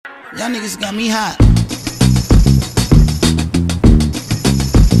Y'all niggas got me hot.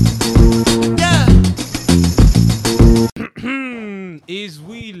 Is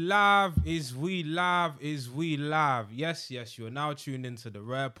we live? Is we live? Is we live? Yes, you're now tuned into the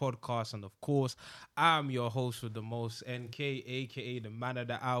Rare Podcast, and of course, I'm your host with the most, NK, aka the man of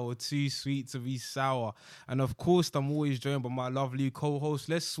the hour, too sweet to be sour. And of course, I'm always joined by my lovely co-host.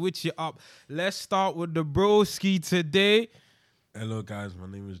 Let's switch it up. Let's start with the broski today. Hello guys, my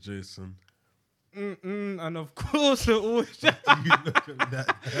name is Jason. And of course, we're always You look at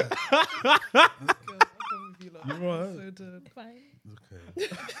that. You right? Okay.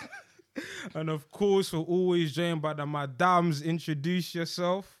 and of course, we're always joined by the madams. Introduce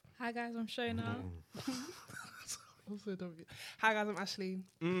yourself. Hi guys, I'm Shona. Hi guys, I'm Ashley.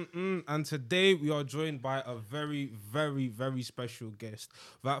 And today we are joined by a very, very, very special guest.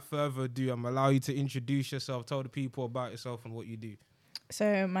 Without further ado, I'm allow you to introduce yourself, tell the people about yourself and what you do.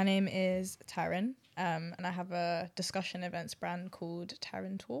 So my name is Taryn, and I have a discussion events brand called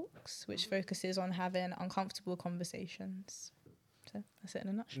Taryntalks, which focuses on having uncomfortable conversations. So that's it in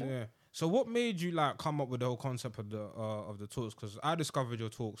a nutshell. Yeah. So what made you like come up with the whole concept of the talks? Because I discovered your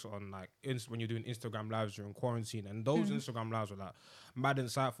talks on like when you're doing Instagram lives during quarantine, and those Instagram lives were like mad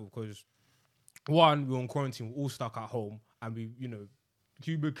insightful because one, we were on quarantine, we're all stuck at home, and we,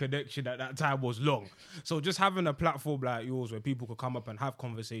 human connection at that time was long. So just having a platform like yours where people could come up and have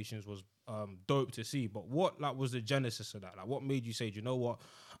conversations was dope to see. But what like was the genesis of that? Like what made you say, do you know what,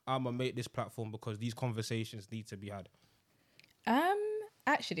 I'm gonna make this platform because these conversations need to be had?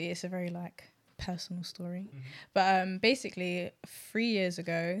 Actually, it's a very like personal story, but basically 3 years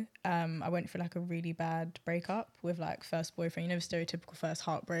ago, I went through like a really bad breakup with like first boyfriend. You know, stereotypical first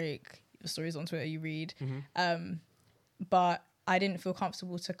heartbreak. The stories on Twitter you read, but I didn't feel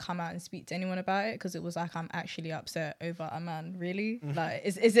comfortable to come out and speak to anyone about it because it was like I'm actually upset over a man. Really, like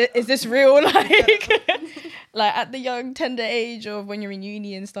is this real? Like, like at the young tender age of when you're in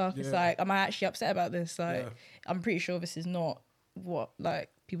uni and stuff, it's like, am I actually upset about this? Like, I'm pretty sure this is not what like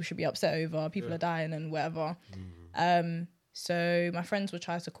people should be upset over. People are dying and whatever. So my friends would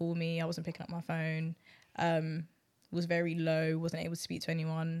try to call me. I wasn't picking up my phone. Was very low, wasn't able to speak to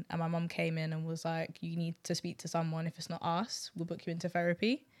anyone, and my mum came in and was like, you need to speak to someone. If it's not us, we'll book you into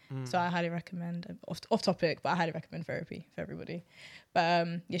therapy. So I highly recommend, off topic, but I highly recommend therapy for everybody. But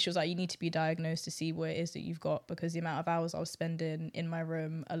yeah, she was like, you need to be diagnosed to see what it is that you've got, because the amount of hours I was spending in my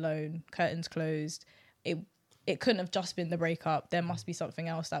room alone, curtains closed, it couldn't have just been the breakup. There must be something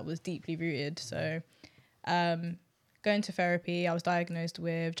else that was deeply rooted. So going to therapy, I was diagnosed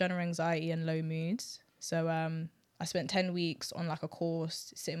with general anxiety and low moods. So I spent 10 weeks on like a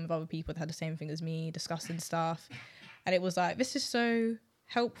course, sitting with other people that had the same thing as me, discussing stuff. And it was like, this is so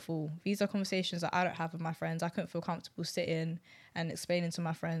helpful. These are conversations that I don't have with my friends. I couldn't feel comfortable sitting and explaining to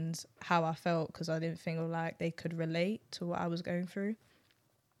my friends how I felt because I didn't feel like they could relate to what I was going through.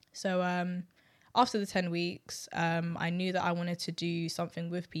 So after the 10 weeks, I knew that I wanted to do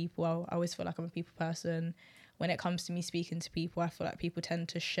something with people. I always feel like I'm a people person. When it comes to me speaking to people, I feel like people tend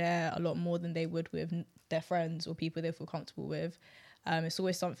to share a lot more than they would with their friends or people they feel comfortable with. It's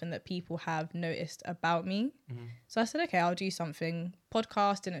always something that people have noticed about me. So I said, okay, I'll do something.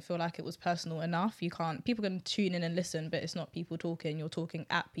 Podcast didn't feel like it was personal enough. People can tune in and listen, but it's not people talking. You're talking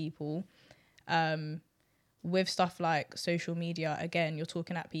at people. With stuff like social media, again, you're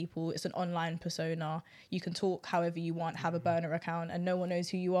talking at people. It's an online persona. You can talk however you want, have a burner account, and no one knows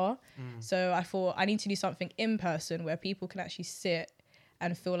who you are. So I thought I need to do something in person where people can actually sit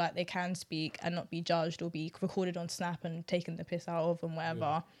and feel like they can speak and not be judged or be recorded on Snap and taken the piss out of and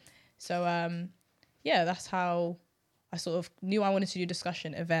whatever. So that's how I sort of knew I wanted to do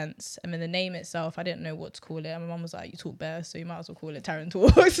discussion events. I mean, the name itself, I didn't know what to call it. And my mum was like, you talk better, so you might as well call it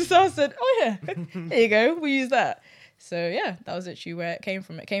Taryntalks. So I said, oh yeah, there you go, we'll use that. So yeah, that was literally where it came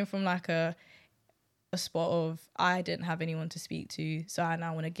from. It came from like a spot of, I didn't have anyone to speak to, so I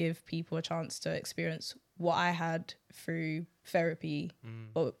now want to give people a chance to experience what I had through therapy.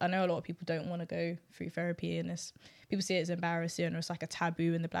 But I know a lot of people don't want to go through therapy, and people see it as embarrassing, or it's like a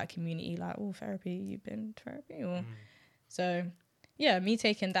taboo in the Black community, like, oh, therapy, you've been to therapy? Or so yeah, me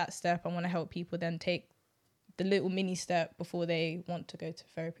taking that step, I want to help people then take the little mini step before they want to go to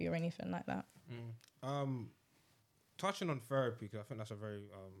therapy or anything like that. Touching on therapy, because I think that's a very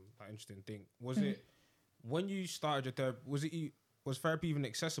interesting thing. Was it when you started your therapy? Was therapy even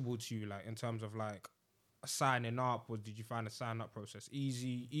accessible to you, like in terms of like signing up, or did you find the sign up process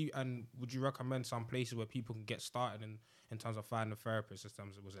easy? And would you recommend some places where people can get started in terms of finding a therapist? In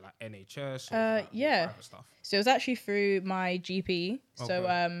terms of, was it like NHS or like private stuff? So it was actually through my GP. So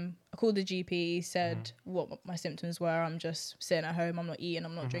I called the GP, he said what my symptoms were. I'm just sitting at home, I'm not eating,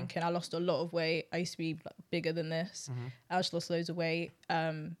 I'm not drinking. I lost a lot of weight. I used to be like, bigger than this. I just lost loads of weight.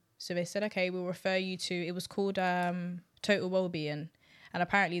 So they said, okay, we'll refer you to, it was called Total Wellbeing. And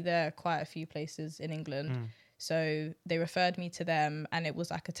apparently there are quite a few places in England. So they referred me to them, and it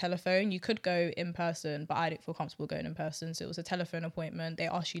was like a telephone. You could go in person, but I didn't feel comfortable going in person. So it was a telephone appointment. They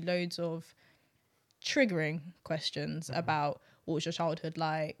asked you loads of triggering questions about what was your childhood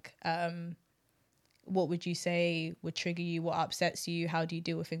like, what would you say would trigger you, what upsets you, how do you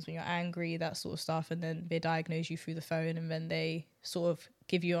deal with things when you're angry, that sort of stuff. And then they diagnose you through the phone, and then they sort of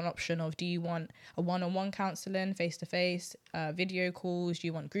give you an option of, do you want a one-on-one counselling, face-to-face, video calls, do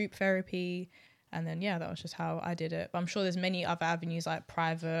you want group therapy? And then, that was just how I did it. But I'm sure there's many other avenues like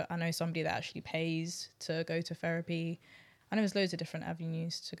private. I know somebody that actually pays to go to therapy. I know there's loads of different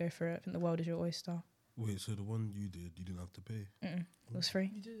avenues to go for it. I think the world is your oyster. Wait, so the one you did, you didn't have to pay? It was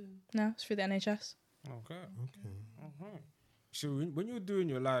free. You didn't? No, it's through the NHS. Okay. So when you were doing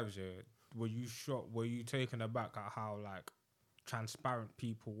your lives, were you shocked? Were you taken aback at how like transparent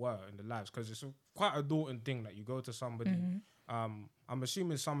people were in the lives? Because it's quite a daunting thing that you go to somebody. I'm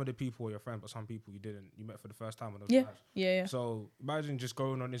assuming some of the people were your friends, but some people you met for the first time on those lives. Yeah. So imagine just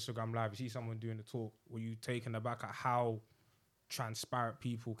going on Instagram Live, you see someone doing the talk. Were you taken aback at how transparent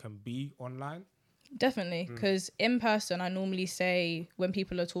people can be online? Definitely, because in person, I normally say when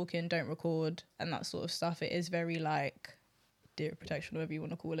people are talking, don't record and that sort of stuff. It is very like data protection, whatever you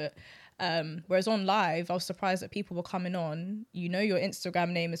want to call it. Whereas on live, I was surprised that people were coming on. You know, your Instagram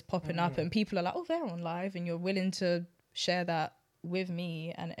name is popping up, and people are like, "Oh, they're on live," and you're willing to share that with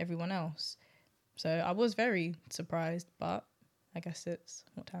me and everyone else. So I was very surprised, but I guess it's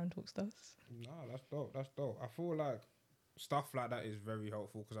what Taryntalks does. No, that's dope. I feel like stuff like that is very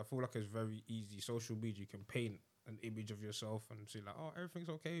helpful, because I feel like it's very easy. Social media, you can paint an image of yourself and say like, oh, everything's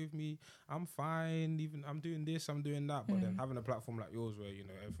okay with me, I'm fine, even I'm doing this, I'm doing that. But then having a platform like yours where, you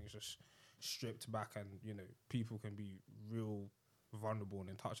know, everything's just stripped back and, you know, people can be real vulnerable and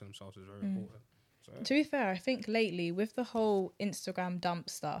in touch with themselves is very important. So, To be fair, I think lately with the whole Instagram dump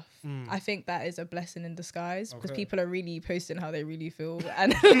stuff, I think that is a blessing in disguise, because people are really posting how they really feel,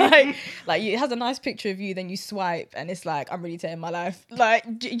 and like it has a nice picture of you, then you swipe and it's like, I'm really taking my life.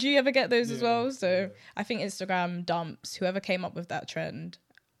 Like, do you ever get those as well? So I think Instagram dumps, whoever came up with that trend,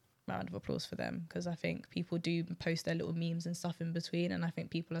 round of applause for them, because I think people do post their little memes and stuff in between, and I think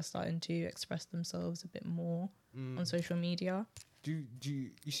people are starting to express themselves a bit more on social media. Do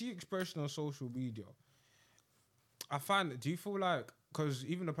you see expression on social media? I find, do you feel like, because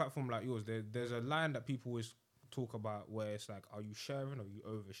even a platform like yours, there's a line that people always talk about where it's like, are you sharing or are you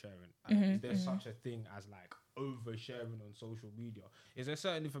oversharing? And is there such a thing as like oversharing on social media? Is there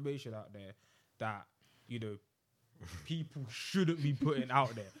certain information out there that, you know, people shouldn't be putting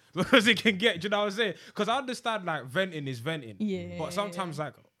out there because it can get, do you know what I'm saying? Because I understand like venting is venting, but sometimes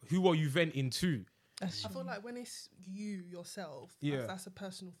like, who are you venting to? I feel like when it's you yourself, that's a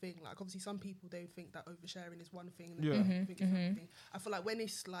personal thing. Like obviously some people, they think that oversharing is one thing and then people think it's another thing. I feel like when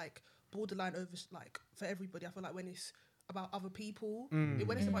it's like borderline over, like for everybody, I feel like when it's about other people,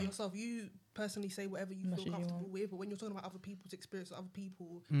 when it's about yourself, you personally say whatever you feel comfortable with, but when you're talking about other people's experience with other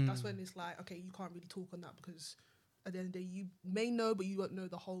people, that's when it's like, okay, you can't really talk on that, because at the end of the day, you may know, but you won't know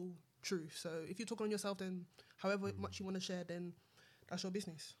the whole truth. So if you're talking on yourself, then however much you want to share, then that's your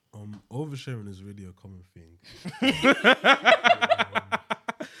business. Oversharing is really a common thing.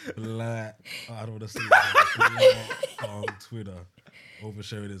 Like, I don't want to say it, on Twitter,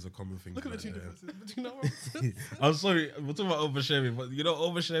 oversharing is a common thing. Look at the two differences. But you know what I'm sorry, we're talking about oversharing, but you know,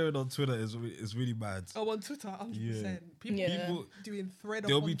 oversharing on Twitter is really bad. Oh, on Twitter, 100%. People doing thread.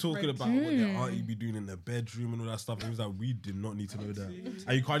 They'll be talking about what their auntie be doing in their bedroom and all that stuff. And it was like, we did not need to know that.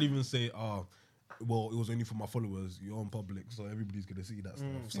 And you can't even say, well, it was only for my followers. You're on public, so everybody's gonna see that stuff.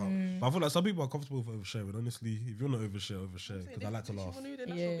 So, but I feel like some people are comfortable with oversharing. Honestly, if you want to overshare, because I like to laugh.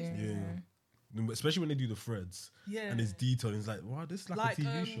 Especially when they do the threads, and it's detailed. And it's like, wow, this is like a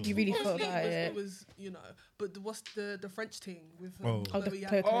TV show. You really thought about it. It was, you know, but what's the French thing with?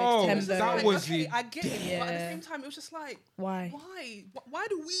 that was okay, I get it, but at the same time, it was just like, why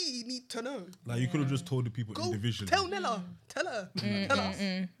do we need to know? Like you could have just told the people individually. Tell Nella, tell her, tell us,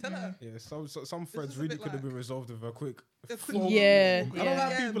 tell her. Yeah, some threads really could have been resolved with a quick Yeah. I don't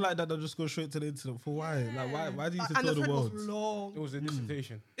like people like that just go straight to the internet. For why? Like, why do you need to tell the world? Long. It was a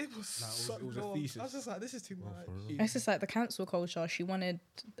dissertation. It was it was long. a thesis. I was just like, this is too much. It's just like the cancel culture. She wanted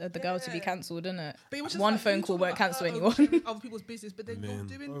the girl to be cancelled, didn't it? But it was just One like, phone you call talk won't about cancel her anyone. oversharing other people's business, but then you're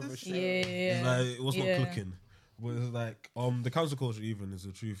doing the Overshare. same. Like, it was not Yeah. clicking. But it's like the cancel culture even is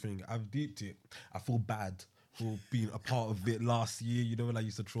a true thing. I've deeped it. I feel bad for being a part of it last year. You know when I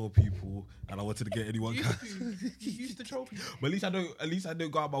used to troll people and I wanted to get anyone cancelled. You used to troll people. But at least I don't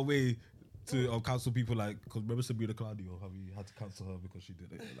go out my way to cancel people, like, because remember Sabrina Claudio, how we had to cancel her because she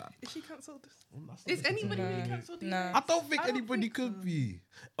did it. Like, Is she cancelled? that's Is not- anybody really cancelled? No. I don't think anybody could be.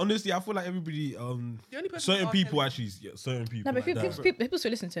 Honestly, I feel like everybody, The only person certain who people are actually, certain people. No, but like that. people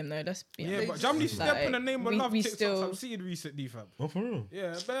still listen to him though. Let's be Yeah, honest. but Germany's Like, stepping the name of love we TikToks still- I'm seeing recently, fam. Oh, for real?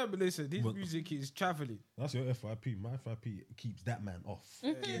 Yeah, but listen, his But- music is traveling. That's your FYP. My FYP keeps that man off.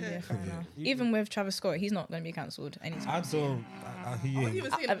 Yeah, fair enough. Even with Travis Scott, he's not going to be cancelled anytime. I don't. he I wasn't ain't.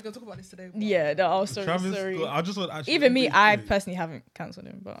 even saying that we're going to talk about this today. but- Yeah, no, oh, sorry. Travis Scott, I just want actually. Even me, I personally haven't cancelled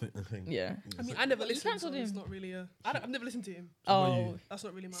him, but yeah. I mean, I never listened to cancelled him. It's him. not really a... I've never listened to him. Oh, That's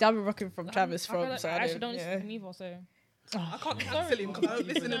not really my... see, I've been rocking from Travis I feel from. like So I actually don't yeah. listen to him either, so. I can't cancel him because I don't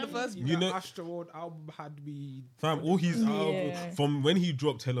listen in the first place. You know- ASTROWORLD album had me. Fam, all his Yeah. from when he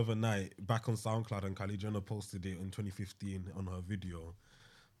dropped Hell of a Night back on SoundCloud and Kylie Jenner posted it in 2015 on her video.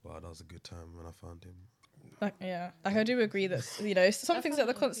 Wow, that was a good time when I found him. Like, yeah, like I do agree that some things at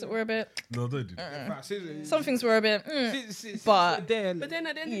the concert were a bit. No, don't do that. Some things were a bit. But- But then at the end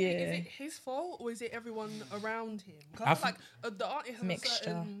of the day, Yeah. is it his fault or is it everyone around him? 'Cause I I feel like the artist has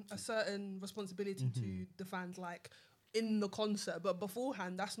Mixture. a certain responsibility to the fans, like in the concert, but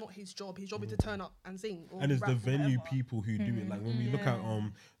beforehand, that's not his job. His job is to turn up and sing. Or And it's the rap or venue whatever. people who do it. Like when we look at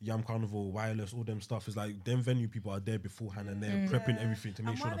Yam Carnival, Wireless, all them stuff, it's like them venue people are there beforehand and they're prepping everything to make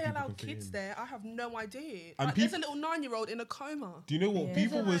And sure why that they people allow can fit kids in. there, I have no idea. And Like, there's a little 9-year-old in a coma. Do you know what Yeah.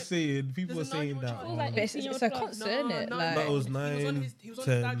 people were Like, saying? People were there's a saying 9-year-old that. child. Feels like But it's a concert, isn't it? No, Like, That was he was 9, he was on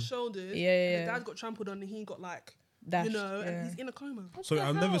 10. his dad's shoulders. Yeah, and yeah. the dad got trampled on and he got like, Dash, you know, yeah. and he's in a coma. So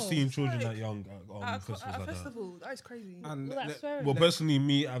I've never seen children Like, that young at At festivals a like that. festival, that is crazy. And Well, that's swearing. Well, personally,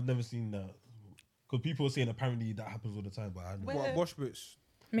 me, I've never seen that. Because people are saying apparently that happens all the time, but I don't know. Where- Bosch bits.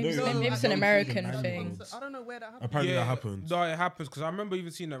 maybe, No, maybe it's an no, American no, thing. I don't know where that happened. Apparently that happens. No, it happens because I remember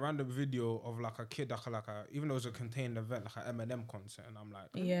even seeing a random video of like a kid even though it was a contained event, like an Eminem concert, and I'm like,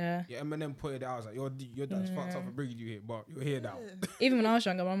 Yeah. Eminem put it out. I was like, your dad's fucked up for bringing you here, but you're here now. Even when I was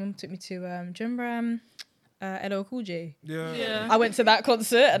younger, my mum took me to do you remember LL Cool J? Yeah. I went to that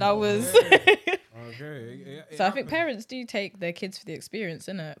concert and I was. Okay. So I think parents do take their kids for the experience,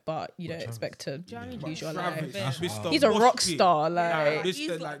 innit? But you don't Travis? expect to Johnny lose your Travis, life. Mr. He's a rock Bosch kid. star, Like, like. this He's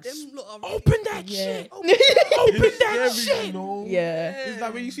the, like, them lot are open that Yeah. shit. Open that shit. You know? Yeah. It's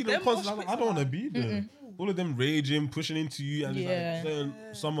like when you see them Them concerts, mosh like, pits I don't want to are be there. All of them raging, pushing into you, and Yeah. it's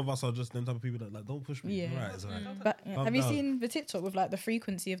like some of us are just them type of people that like don't push me. Yeah. Right, it's like, But Calm have you down. seen the TikTok with like the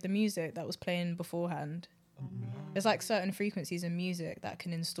frequency of the music that was playing beforehand? There's like certain frequencies in music that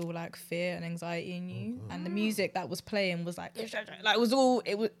can install like fear and anxiety in you, and the music that was playing was like it was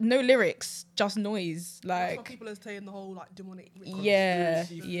no lyrics, just noise. That's why Like people are saying the whole like demonic. yeah,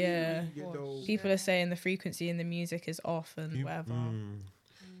 Conspiracy yeah. theory, you know. People are saying the frequency in the music is off and whatever.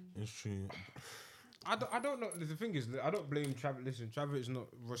 it's true. I don't know. The thing is, I don't blame Travis. Listen, Travis is not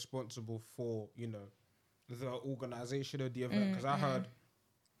responsible for the organization of the event because I heard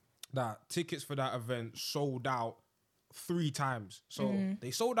that tickets for that event sold out 3 times. So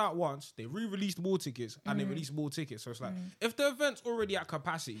they sold out once, they re-released more tickets, and they released more tickets. So it's like if the event's already at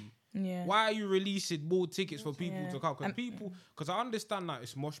capacity, Yeah. why are you releasing more tickets for people Yeah. to come? Because I understand that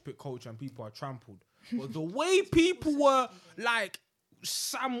it's mosh pit culture and people are trampled, but the way people were like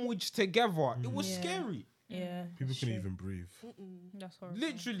sandwiched together, it was scary. Yeah. People couldn't even breathe. That's horrible.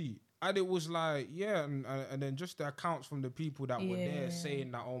 Literally. And it was like, and then just the accounts from the people that were there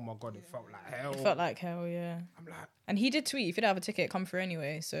saying that, oh my God, it felt like hell. It felt like hell, yeah. I'm like, And he did tweet if you don't have a ticket, come through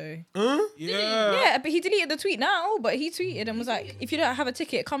anyway. So yeah. yeah, but he deleted the tweet now. But he tweeted and was like, if you don't have a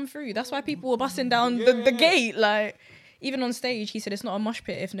ticket, come through. That's why people were busting down the gate. Like even on stage, he said it's not a mosh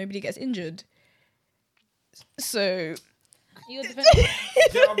pit if nobody gets injured. So You're defending.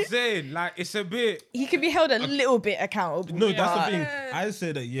 You know what I'm saying? Like, it's a bit. he can be held a little bit accountable. No, that's but- the thing. I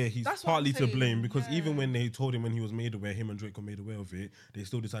say that he's That's what partly I'm to saying, blame because even when they told him when he was made aware, him and Drake were made aware of it, they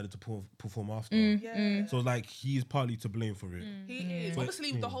still decided to perform after. Yeah. So like he's partly to blame for it. He is.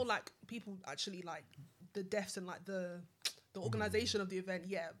 Obviously, the whole like people actually like the deaths and like the organization of the event.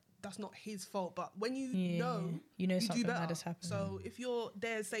 Yeah, that's not his fault. But when you know you know do something better. bad has happened. So if you're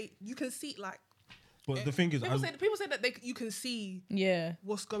there, say you can see like But the thing is, people say that you can see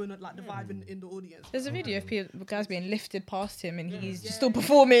what's going on, like the vibe in the audience. There's a video of guys being lifted past him and he's still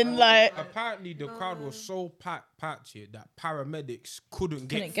performing. Like apparently the crowd was so packed here that paramedics couldn't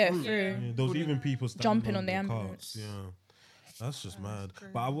get through. Yeah, there was even people jumping on the carts. ambulance. Yeah. That's just mad.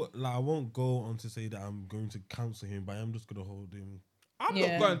 But I won't go on to say that I'm going to cancel him, but I'm just going to hold him. I'm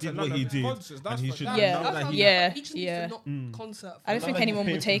not going to none of his concerts. That's he should. He just needs to not concert. I don't think anyone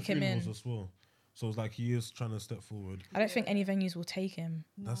will take him in. As well. So it's like he is trying to step forward. I don't think any venues will take him.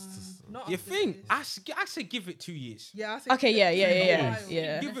 That's just, you think? I say give it 2 years. Yeah. I think okay.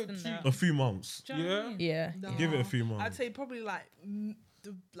 Yeah. Give it a few months. Yeah. No. Give it a few months. I'd say probably like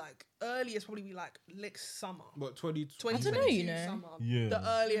the earliest probably be like next summer. But 2022 I don't know, you know. Summer. Yeah. The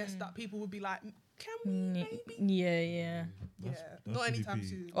earliest that people would be like, can we maybe? Yeah. Not anytime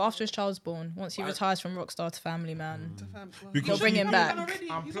soon. Or after his child's born, once he retires from rockstar to family man. Because you'll bring him back.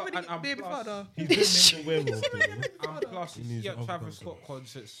 He's already baby father. He's been in the werewolf. And plus, at Travis Scott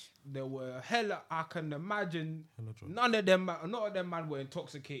concerts, there were hella. I can imagine none of them man were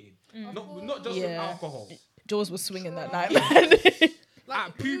intoxicated. Not just with alcohol. Jaws was swinging that night, man.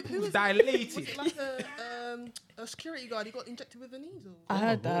 Like pupils dilated. Was it like a security guard? He got injected with a needle. I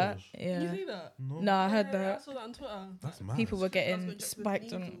heard that. Did Yeah. you see that? No, I heard I that. saw that on Twitter. That's mad. People were getting Injected with a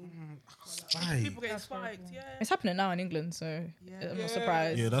spiked on. Spike. People getting spiked. Yeah. It's happening now in England, so I'm not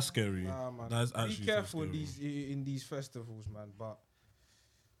surprised. Yeah, that's scary. Man. That's actually Be careful so scary. in these festivals, man. But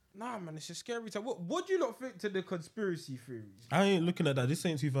man, it's a scary time. What do you lot think to the conspiracy theories? I ain't looking at that. This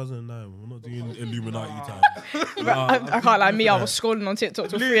ain't 2009. We're not doing Illuminati time. I can't lie, me, I was scrolling on TikTok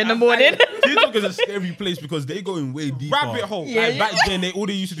till 3 in the morning. TikTok is a scary place because they go in way deeper. Rabbit hole. Like back then, all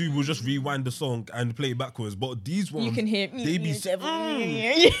they used to do was just rewind the song and play it backwards. But these ones, You can hear they be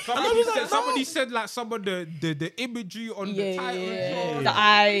Somebody said like some of the imagery on the title. The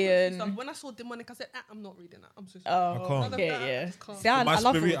eye and When I saw demonic, I said, I'm not reading that. I'm so oh, I can't. okay, can't. See, I My love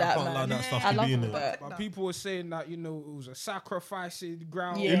all spirit, I that, can't allow man. that stuff I to love be in all it. that. But people were saying that it was a sacrificing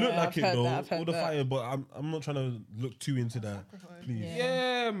ground. Yeah. It looked like I've it heard though, that, I've heard all the that. fire. But I'm not trying to look too into that. Please.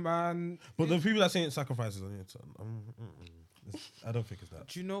 Yeah, man. But the people that saying sacrifices on it, I don't think it's that.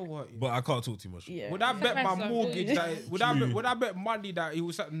 Do you know what? But I can't talk too much. Yeah. Would I bet my Sacrifices are mortgage good. that? Would I bet money that he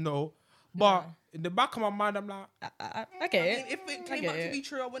was like, no? But in the back of my mind, I'm like, I get it. If it came out to be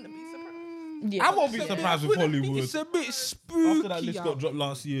true, I wouldn't be surprised. Yeah. I won't be surprised with Hollywood. it's a bit spooky. After that list got dropped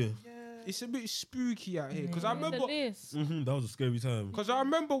last year. It's a bit spooky out here because I remember. That was a scary time. Because I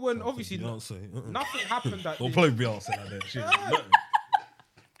remember when obviously Beyonce. nothing happened that Don't day. play Beyonce like that. Shit.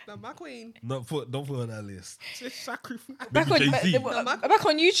 My queen. Don't put her on that list. It's sacrifice. Back on Jay-Z. back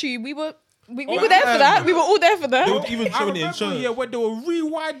on YouTube, we were there for that. We were all there for They that. were even I showing it in remember, church. when they were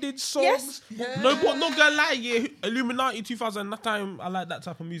rewinding songs. Yes. No, but not gonna lie, yeah. Illuminati 2000. That time, I like that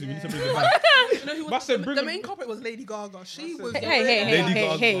type of music. We need to bring it back. You know who But was said the bring main culprit was Lady Gaga. She was Hey.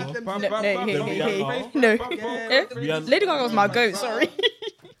 No. Lady Gaga was my goat. Sorry.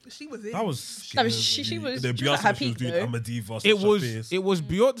 She was it. That was. That was she was The she was Beyonce at her was peak doing though. I'm a Diva. It was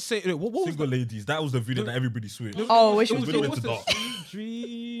Beyonce. What was Single Ladies. That was the video that everybody switched. Oh, where she It was was really what's meant to the dark.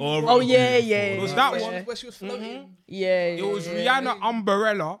 dream? Oh yeah. Was that yeah. one? Where she was floating. Yeah. It was Rihanna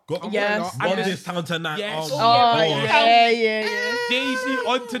Umbrella. Yes. Run Yes. this town tonight. Yes. Oh yeah. Daisy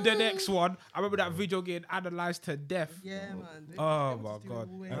on to the next one. I remember that video getting analyzed to death. Yeah, man. Oh my god.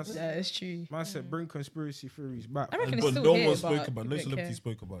 Yeah, it's true. Man said bring conspiracy theories back. I reckon it's But still no here, one spoke but about. No people don't celebrity care.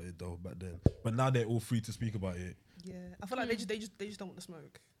 spoke about it though back then. But now they're all free to speak about it. Yeah, I feel like they just don't want the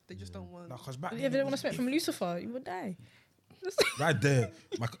smoke. They just don't want. Nah, 'cause back Yeah, then if they it don't want was to smoke from Lucifer, you would die. Right there.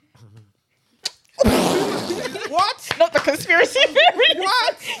 what? Not the conspiracy theory.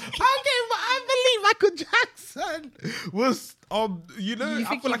 What? Okay, but I believe Michael Jackson was you know, You I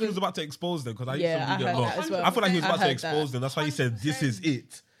think feel like he he was about to expose them because I used Yeah, to I read it heard a lot. that as well. I feel like he was I about to heard expose that. them. That's why he said, "This is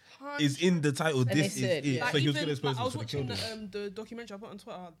it." Is in the title. And This they is said, it. yeah. So he was even, gonna expose I them. was So they watching killed him. the documentary I put on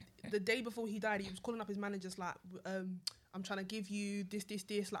Twitter. The day before he died, he was calling up his managers like, "I'm trying to give you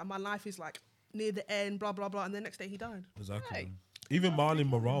this. Like my life is like near the end. Blah blah blah." And the next day he died. Exactly. Right. Even Marlene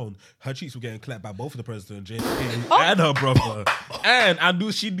Marone, her cheeks were getting clapped by both of the president, JFK and her brother. And I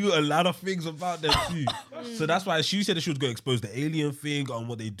knew she knew a lot of things about them too. So that's why she said that she was going to expose the alien thing on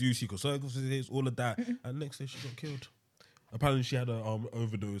what they do, secret services, all of that. And next day she got killed. Apparently she had an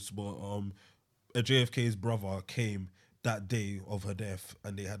overdose, but a JFK's brother came that day of her death,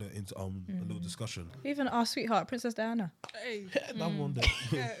 and they had a little discussion. Even our sweetheart, Princess Diana. Hey, That one day.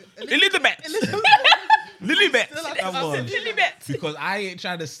 yeah, Elizabeth. Lilibet. Come on. Because I ain't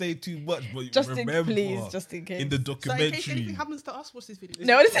trying to say too much, but Just remember, just in case. in the So in case documentary. anything happens to us, what's this video?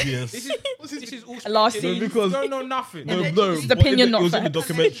 No, this is Yes. This is all Last speculative. scene. because- You don't know nothing. No, And no. it's but opinion, it not was in the facts.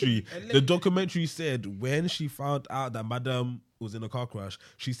 documentary. The documentary said when she found out that Madame was in a car crash,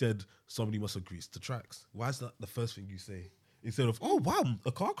 she said somebody must have greased the tracks. Why is that the first thing you say? Instead of, oh wow,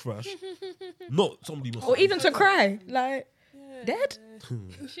 a car crash. Not somebody must Or have even to cry, like dead.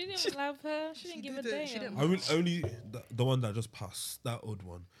 She didn't love her. She didn't give a damn. She didn't. I mean, only the one that just passed, that old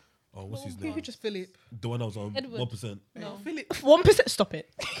one. Oh, what's his name? Who just Philip? The one that was on Edward. 1%. No. Philip. 1%. Stop it.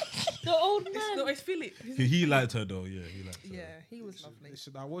 The old It's, man. no, it's Philip. He liked her though, yeah, he liked her. Yeah, he was lovely.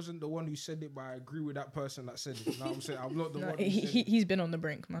 Listen, I wasn't the one who said it, but I agree with that person that said it. You know what I'm saying? I'm not the No, one who said it. he's been on the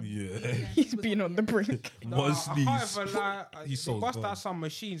brink, man. Yeah. He's been on the brink. One I sneeze. can't even lie. He They sold bust gone. out some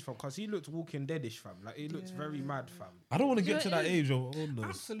machines from because he looked Walking Deadish, fam. Like he looked very mad, fam. I don't want to get Yeah, to it that is. age of oldness.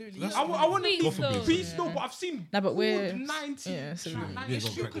 Absolutely. That's- I want to Please be don't. peace, no, but I've seen Nah, but we're 90. yeah, so Yeah, It's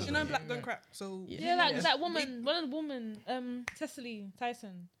don't true crack because you that know down. black don't crack. So Yeah, like that woman, one of the woman, Cecily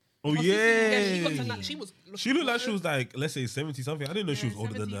Tyson. Oh yeah, she got to yeah. that. She was. She looked like she was like, let's say 70 something. I didn't know she was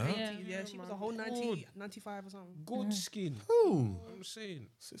older than 70, that. 80, yeah, she was a whole 90, 95 or something. Good skin. Oh, I'm saying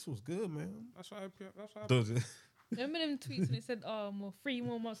sis was good, man. that's why. That's why. Does it? Remember them tweets when it said, well, 3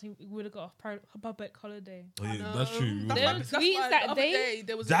 more months and we would have got a public holiday. Oh yeah, that's true. That's Them why, that's tweets why that the other day- day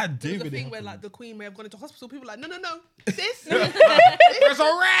there was That a, day there was a when it thing where happened. like the Queen may have gone into hospital. People were like, no, this.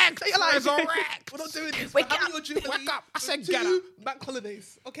 Resurrect! Say it like- Resurrect! We're not doing this. Wake We're having up. your Jubilee Wake up. I said with get 2 bank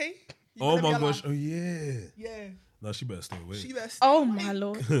holidays, okay? You Oh better my be gosh. alive. Oh yeah. Yeah. No, she better stay away. She best. Oh my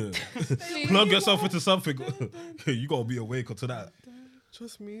lord. Plug yourself into something. You gotta be awake until that.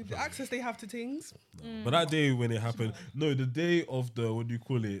 Trust me. The access they have to things. But that day when it happened, no, the day of the what do you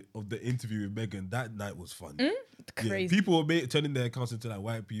call it of the interview with Megan, that night was fun. Yeah, Crazy. people were turning their accounts into like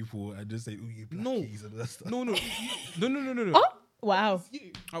white people and just saying, "Oh, you blackies," and that stuff. No. Oh wow.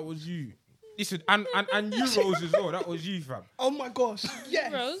 That was you. Listen, and Euros as well. That was you, fam. Oh my gosh.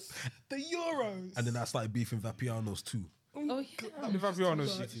 Yes. Rose? The Euros. And then I started beefing Vapianos too. Oh, yeah. The Fabiano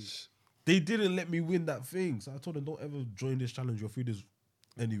City. They didn't let me win that thing, so I told them, "Don't ever join this challenge. Your food is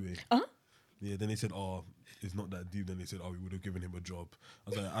anyway." Yeah. Then they said, "Oh, it's not that deep." Then they said, "Oh, we would have given him a job." I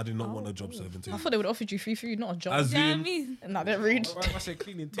was like, "I did not want a job 17." I thought they would have offered you free food, not a job. As You know what I in, mean? Not that rude. Why am I say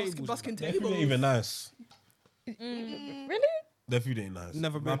cleaning tables? busking their food tables. ain't even nice. Really? Their food ain't nice.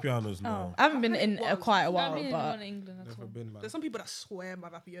 Never been. Vapianos, no. Oh, I haven't been in quite a I've while, been in but one in England at Never all. been, man. There's some people that swear by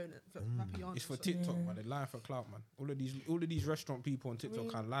Vapiano. It's for TikTok, man. They lie for clout, man. All of these restaurant people on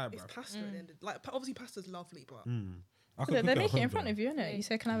TikTok can't lie, bro. It's pasta at the end. Like obviously pasta's lovely, but I could they cook make at it in home, front though. of you, innit? You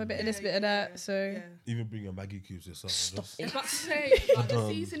say, "Can I have a bit of this, Yeah, bit of yeah, that?" So yeah. Even bring your Maggie cubes yourself. Stop Just- I was it. about to say like the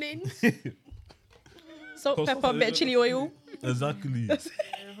seasonings. Salt, Cause pepper, bit of chili oil. Exactly.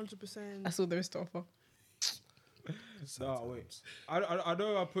 100%. That's all there is to offer. No, wait. I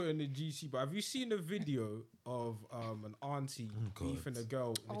know I put in the GC, but have you seen the video of an auntie beefing a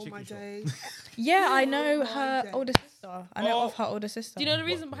girl in a Oh chicken my shop? day. Yeah, I know my her days. older sister. I know of her older sister. Do you know the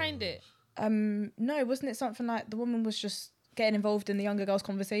reason behind it? No, wasn't it something like the woman was just getting involved in the younger girl's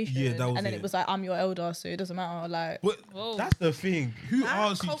conversation? Yeah, that was and then it. it was like, "I'm your elder, so it doesn't matter." Like, But Whoa. that's the thing. Who That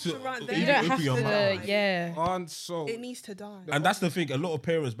asks you culture to right there. you even don't have open your to. mouth? Yeah. And so It needs to die. And that's the thing. A lot of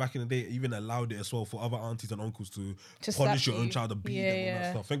parents back in the day even allowed it as well for other aunties and uncles to To punish slap your own you. child and beat Yeah, them and all yeah.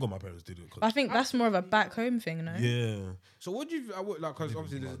 that stuff. Thank God my parents did it. 'Cause- I think that's more of a back home thing, no? yeah. So what do you like? Because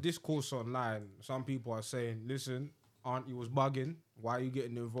obviously there's a discourse online. Some people are saying, "Listen, auntie was bugging. Why are you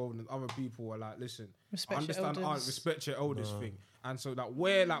getting involved?" And other people are like, "Listen, Respect your understand, aunt, elders." respect your elders thing." And so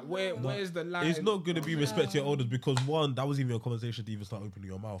where's the line? It's not going to be respect your elders because one, that was even a conversation to even start opening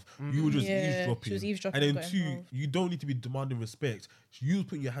your mouth. You were just Yeah, eavesdropping. she was eavesdropping, And then got two, involved. you don't need to be demanding respect. You was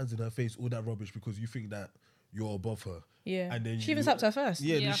putting your hands in her face, all that rubbish because you think that you're above her. Yeah. And then She even you- slapped her first.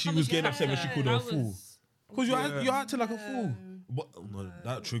 Yeah, then she was getting upset when she called her a fool. Because you're acting like a fool. But no,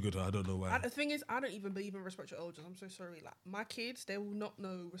 that triggered her. I don't know why. And the thing is, I don't even believe in respect your elders. I'm so sorry. Like my kids, they will not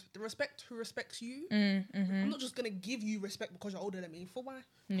know the respect who respects you. I'm not just gonna give you respect because you're older than me. For why?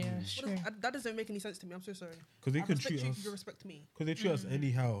 Yeah, it's What true. that doesn't make any sense to me. I'm so sorry. Because they I can respect treat you us. if you respect me. Because they treat us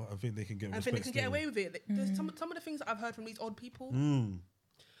anyhow. I think they can get I respect. think they can get still. away with it. There's some of the things that I've heard from these old people. I'm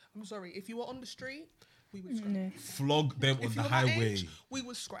sorry. If you were on the street, we would scrap. Yeah. Flog them on If the you were my highway. age, we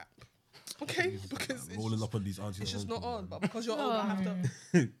would scrap. Okay, because it's Rolling just, up on these aunties. it's just and not uncles, on. man. But because you're older, I have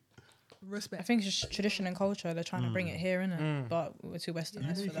to respect. I think it's just tradition and culture. They're trying to bring it here, innit? But we're too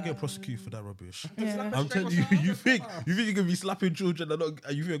westernized You for can that. get prosecuted for that rubbish. Yeah. I'm telling you, you think you're gonna be slapping children and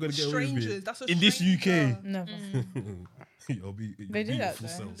you think you're gonna get away with Strangers. it That's a in this stranger. UK? Never. You'll They do that full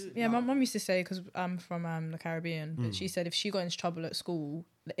though. selves. Yeah, my mum used to say, because I'm from the Caribbean, but she said if she got into trouble at school,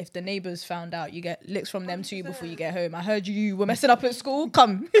 if the neighbours found out, you get licks from them too before you get home. I heard you were messing up at school.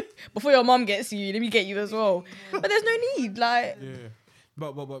 Come before your mum gets you. Let me get you as well. But there's no need. Like, Yeah.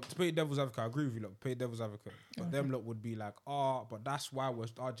 But to play devil's advocate, I agree with you. Look, play devil's advocate. But them lot would be like, but that's why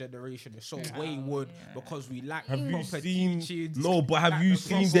our generation is so wayward because we lack. Have you proper seen? teachings, No, but have lack you the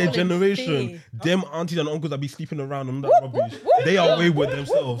seen proper- their generation? fear. Them aunties and uncles that be sleeping around and that rubbish. They are wayward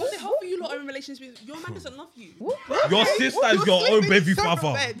themselves. What the hell are you lot in relationships? Your man doesn't love you. Your sister is your own baby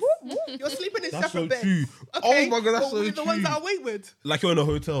father. You're sleeping in That's separate so beds. true. Okay? Oh my God, that's but so we're the ones true. that are wayward. Like you're in a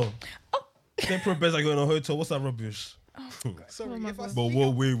hotel. Separate beds like you're in a hotel. What's that rubbish? Sorry, if I But speak we're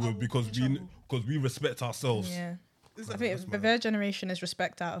up, I wayward will because be in trouble. we respect ourselves. yeah. It's I like- think their generation is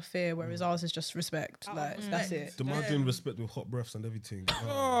respect out of fear, whereas ours is just respect. Out of Like, respect. that's it. Demanding respect with hot breaths and everything.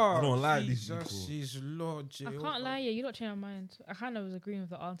 Oh, I don't like these Jesus, people. He's Lord J. I can't lie, you don't change my mind. I kind of was agreeing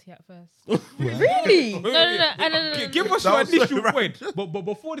with the auntie at first. Really? No. Give us That your was so initial right. wait. But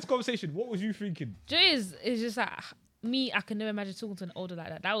before this conversation, what was you thinking? It's just like me. I can never imagine talking to an older like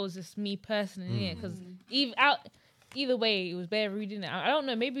that. That was just me personally, because either way, it was bare rude in it. I don't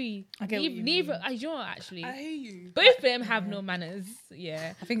know. Maybe I get what you neither. mean. I don't know, actually. I hear you. Both of them have no manners.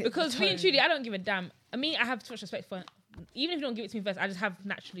 Yeah, I think because it's me and tone. truly, I don't give a damn. I mean, I have too much respect for. Even if you don't give it to me first, I just have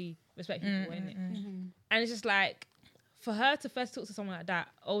naturally respect people in it. And it's just like, for her to first talk to someone like that,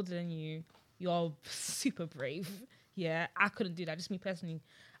 older than you, you're super brave. Yeah, I couldn't do that. Just me personally.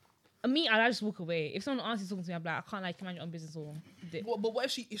 I just walk away. If someone asks talking to me, I'm like, I can't mind your own business or dip. But what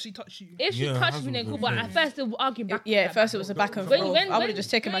if she touched you? If she Yeah, touched that's me, then what cool. I'm But at first, they were arguing back. Yeah, at first it was a back and When- forth. when- I would when- have just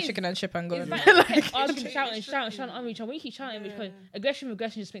taken my guys, chicken and chip and gone. It's like they kept arguing, shouting on each other. When you keep shouting, because aggression with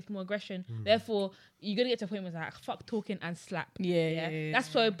aggression just makes more aggression. Therefore, you're gonna get to a point where it's like fuck talking and slap. Yeah. That's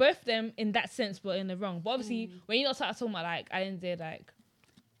so both of them in that sense were in the wrong. But obviously, when you not start talking about like I didn't say like,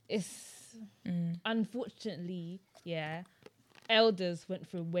 it's unfortunately elders went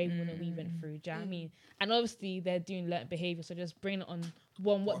through way more than we went through. Do you know what I mean? And obviously they're doing learnt behaviour, so just bring it on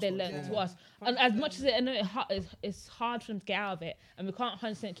what they learnt to us. And as much as I know it's hard for them to get out of it, and we can't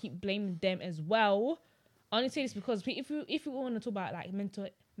 100% keep blaming them as well. I only say this because if we want to talk about like mental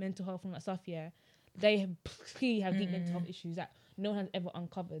health and that stuff, they clearly have deep mental health issues that no one has ever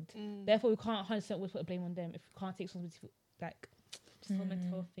uncovered. Therefore, we can't 100% always put the blame on them if we can't take responsibility for like just for mental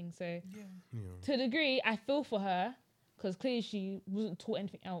health things. So to a degree, I feel for her. Because clearly she wasn't taught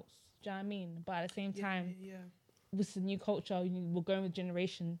anything else. Do you know what I mean? But at the same time, with the new culture, we're going with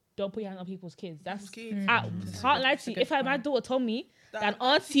generation. Don't put your hand on people's kids. That's I can't lie to you. If my daughter told me that an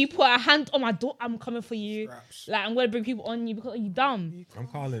auntie put her hand on my daughter, I'm coming for you. Scraps. Like I'm gonna bring people on you because you're dumb. I'm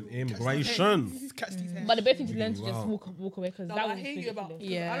calling immigration. Catch these heads. But they both need to learn to just Wow. walk away because No, that but I was hear you about.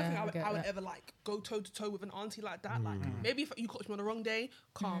 ridiculous. Yeah, I don't think I get I would that. ever like go toe to toe with an auntie like that. Like maybe if you caught me on the wrong day,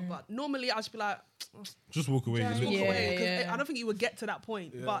 calm. But normally I'd just be like, Just walk away. just walk Yeah, away. 'Cause yeah. I don't think you would get to that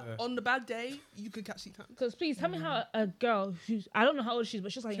point. But on the bad day, you could catch these hands. Because please tell me how a girl who's I don't know how old she is,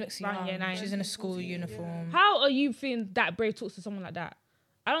 but she's like She looks around year young. 9. She's in a school uniform. How are you feeling that brave talks to someone like that?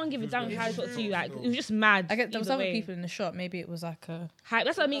 I don't give a damn how he talks to you. Like it was just mad. I get there was either other way. people in the shop. Maybe it was like a Hype.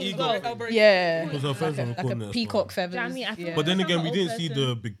 That's what I mean. Ego. As well. yeah, Because her friends like were a recording it. peacock as feathers. Do you know what I mean? I feel yeah. But then That's again, not we an didn't old see person.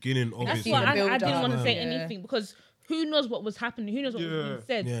 the beginning of That's it. why the I build didn't up. want to say Yeah. anything because who knows what was happening? Who knows what was being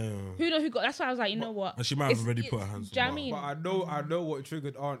said? Yeah. Who knows who got? That's why I was like, you know what? And she might have already put her hands Do you know on what I mean? But I know what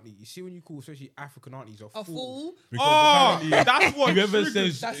triggered auntie. You see when you call especially African aunties A fool. Oh, Because that's what whoever triggered.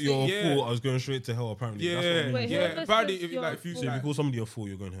 says That's you're it. a fool, I was going straight to hell. Apparently, that's what it Yeah, means. Wait, yeah. whoever Apparently, says if you're like a if you So if you like, call somebody a fool,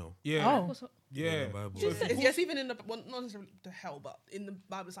 you're going hell. yeah, Oh, yeah. In the Bible. Yes, even in the not necessarily the hell, but in the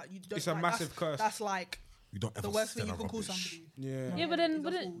Bible, it's like you don't. It's a like, massive curse. That's like You don't ever the worst say thing you that can call rubbish. somebody. Yeah. Yeah, but then He's a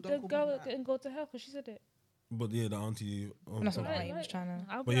wouldn't fool, the don't call girl him that. didn't go to hell because she said it? But yeah, the auntie. that's what Right, I was trying to.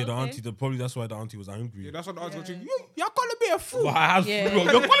 I'll But be yeah, the okay. auntie. Probably that's why the auntie was angry. Yeah, that's what the auntie was Yeah. saying. You're calling me a fool. But I have. Yeah.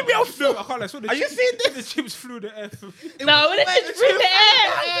 You're calling me a fool. No, I can't. Like, so the Are you chips- seeing this? The chips flew the air. No, when it's through the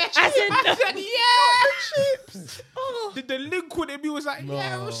air. I said no. Chips. The link with it was like,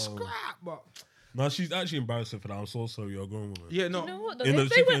 yeah, it was No. scrap. But No, she's actually embarrassing for that. I'm so sorry, you're a grown woman. yeah, no. You know what? Though? In the They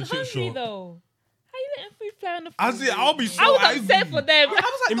chicken went and chip hungry shop. though. How you letting food fly on the I floor? see. I'll be so I was angry. upset for them.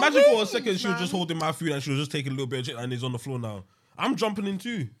 Imagine for a second she was just holding my food and she was just taking a little bit of shit and it's on the floor now. I'm jumping in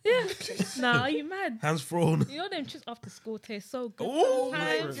too. Yeah. Nah, are you mad? Hands thrown. You know them chips after school taste so good. Oh,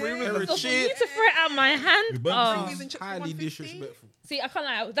 sometimes. free with So the for you chip. to throw it out my hand. You burnt Oh. the Chips for Highly 150. disrespectful. See, I can't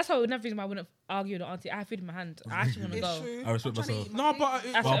lie. That's why another reason why I wouldn't argue with the auntie. I have food in my hand. I actually want to It's go. true. I respect I'm trying to myself. eat my No, food.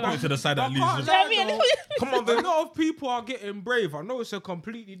 but I'll put it to the side I at least. can't Just- lie, though. Come on, a lot of people are getting brave. I know it's a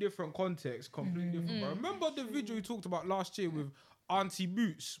completely different context, completely different. But remember the video we talked about last year with Auntie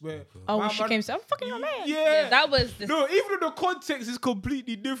Boots, where Oh, when my she man- came to, I'm fucking your man. Yeah, That was the no. Even though the context is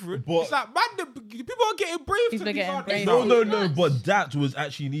completely different, But- it's like man, people are getting brave. People to are be getting like, brave. No, but that was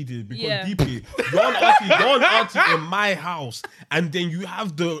actually needed because Yeah. DP, you're an auntie in my house, and then you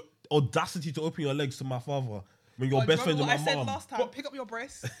have the audacity to open your legs to my father when your Oh, best friend remember and what my I said mom. last time? Pick up your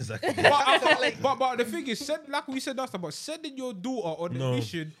breasts. Exactly. but the thing is, like we said last time, but sending your daughter on No. a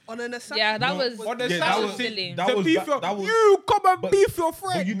mission On an assassin. Yeah, that was on the Yeah, that side was of silly. that to was beef ba- your, that was- you come and but- beef your But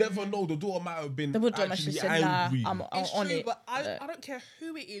friend. you never know. The daughter might have been The would not actually just said, nah, angry. I'm It's on true, it. but I don't care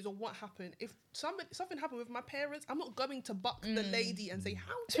who it is or what happened. If something happened with my parents, I'm not going to buck the lady and say,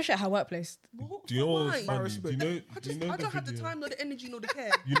 how Especially at her workplace. Do you know what's why? funny? Do you know? I Do you know I don't have the video? time, nor the energy, nor the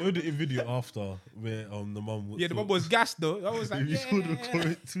care. You know the video after where the mum was Yeah, the mum was gassed though. I was like, If you saw the yeah,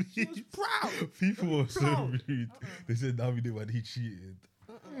 comment she was tweets, proud. people were so Proud. rude. They said that video when he cheated.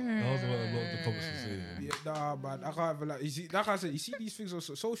 That was what a lot of the comments were saying. Yeah, nah, man, I can't even like. You see, like I said, you see these things on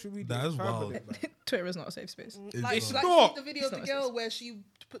social media. That it's is family, wild. man. Twitter is not a safe space. Like, It's like not. the video of It's the not girl where she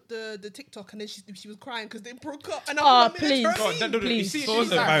put the TikTok and then she was crying because they broke up. And Oh, I'm please. No, you Please. see, Someone in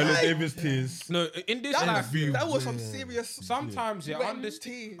said this Viola life- Davis tears. No, in this That, life, view. that was some Yeah. serious. sometimes yeah, Wet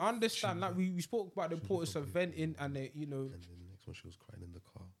tears. understand. Like we spoke about the importance of venting, and you know, And then the next one, she was crying in the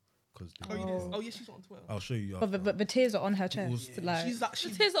car. Cause Oh, yeah, she's on 12. I'll show you. But the tears are on her chest. was- Like, She's like,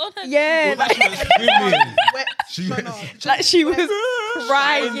 she's Tears on her. yeah, like, wet. She No, was- no, like she was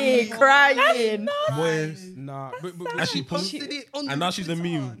crying. Moist. nah. But And she She posted it on And now she's a Twitter.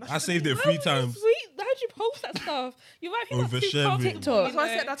 meme. Now I she's saved a it meme. 3 times. Sweet. How'd you post that stuff? You might be Overshare it. TikTok. That's why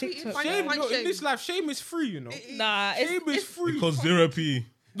I said I tweeted. TikTok. Find shame, find no, in shame. this life, shame is free. You know, Nah, shame is free. Because 0p.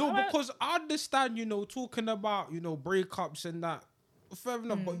 No, because I understand, you know, talking about, you know, breakups and that. Fair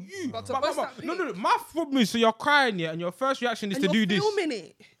enough, but you, But to post that no. My problem is, so you're crying, yeah, and your first reaction is And to you're do this. filming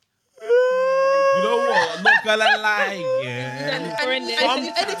it. You know what? I'm not gonna lie. Yeah. And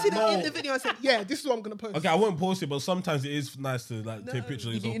you edited it in the video and said, yeah, this is what I'm going to post. Okay, I won't post it, but sometimes it is nice to like take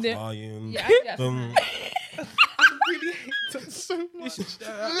pictures of You yourself do- crying. Yeah, that's Um, I really hate that so much.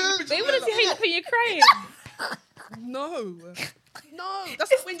 They want to see how you look when you're crying. No,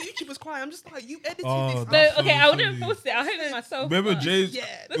 that's like when YouTubers cry. I'm just like, you edited Oh, this. No, that's okay, so I wouldn't funny. post it. I'll hit it myself. Remember but- James? Yeah.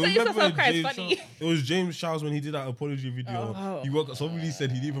 Let's let yourself cry, it's funny. It was James Charles when he did that apology video. Oh. He woke. Somebody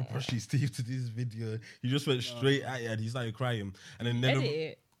said he didn't even brush his teeth to this video. He just went straight at it and he started crying. And then Edit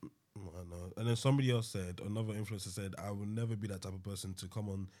it. I know. And then somebody else said, another influencer said, I will never be that type of person to come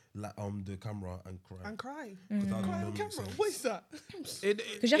on the camera and cry. And cry. 'Cause that was Cry the on moment camera. said. What is that?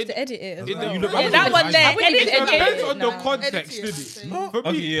 Because you have to edit it as It- well. you look- Yeah, that one there. I Edit It it. depends on the Nah. context, Edit it, did it? no? For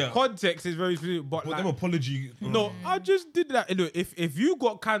Okay, me, yeah. context is very specific, but But like, them apology. no, I just did that. You know, if you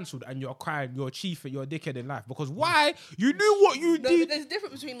got cancelled and you're crying, you're a chief and you're a dickhead in life. Because why? You knew what you No, did. there's a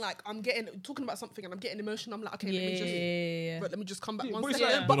difference between like I'm talking about something and I'm getting emotional. I'm like, okay, Yeah. let me just come back But one it's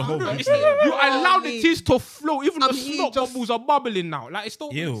second. like, But the I'm whole not- thing. you allow the tears to flow. Even the I'm here snot just- bubbles are bubbling now. Like it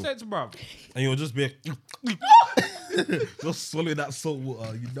still Ew. makes sense, bruv. And you'll just be just swallow that salt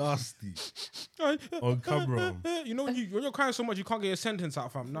water, you nasty. On camera. You know when you're crying so much you can't get a sentence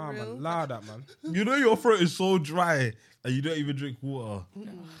out, fam. Nah, real? man, lie that, man. You know your throat is so dry and you don't even drink water.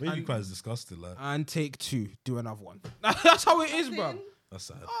 When you cry is disgusting, like And take 2, do another one. That's how it is, bruv. that's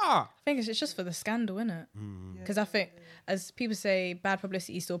sad. Ah, I think it's just for the scandal, innit? Because I think, as people say, bad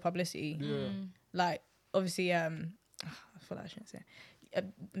publicity is still publicity. Like, obviously, I feel like I shouldn't say.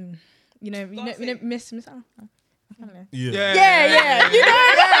 You know, Miss. I don't know. Yeah. Yeah, you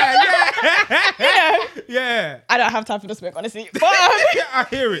know. yeah. I don't have time for the smoke, honestly. But, I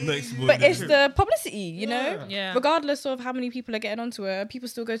hear it. Next one. but it's the publicity, you know? Yeah. Regardless of how many people are getting onto her, people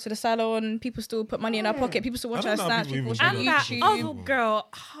still go to the salon, people still put money in her pocket, people still watch I her don't know how stats, people people even watch do And that. that YouTube. other girl,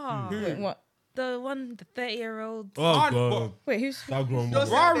 Wait, what? the 30-year-old. Oh god. Wait, who's... That grown Don't woman.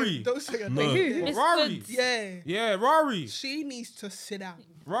 say her Rory. name, Don't say her No. name. Who? Miss Rory. Goods. Yeah. Yeah, Rory. She needs to sit down.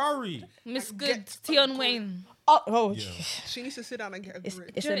 Rory. Miss Get Goods. Tion Wayne. Oh, Yeah. She needs to sit down and get a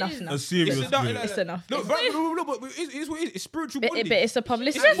grip. it's Yeah, it enough is. now. A serious It's not- grip. It's enough. No, but it's what it is. It's spiritual But bondage. it's a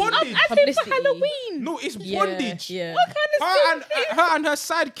publicity. It's bondage. I think for Halloween. No, it's Yeah, bondage. yeah. What kind of Her and her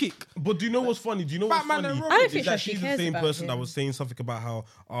sidekick. But do you know what's funny? Do you know what's Batman funny? and Robin. I don't think Is that she she's the cares same about person that him. was saying something about how,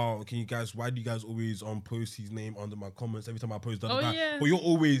 why do you guys always post his name under my comments every time I post? Oh, yeah. But you're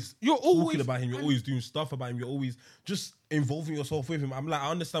always always talking about him. You're always doing stuff about him. You're always just involving yourself with him. I'm like, I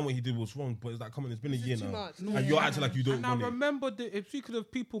understand what he did was wrong, but it's like, come on, it's been a year too now, much? and you're acting like you don't And I want it. remember speaking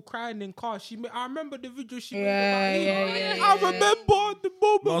of people crying in cars. I remember the video she made Yeah, about him. yeah. I remember the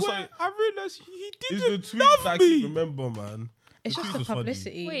moment No, where sorry. I realized he It's didn't the tweets that I love can me. remember, man. It's just the tweets was funny.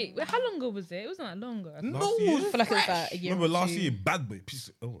 publicity. Wait, how long ago was it? It wasn't that long ago. No, Last year? I feel like it was like a year. Remember or last two. year, bad boy.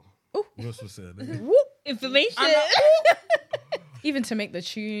 Piece of, what else was said? Whoop. Information. Even to make the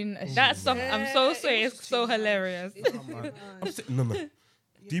tune. That song, I'm so Yeah, sorry, it was it's so too much. hilarious. It was too much. No.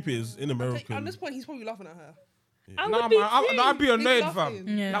 Deep is in At American. this point, he's probably laughing at her. I Nah, would be man, I'd be annoyed, He's fam.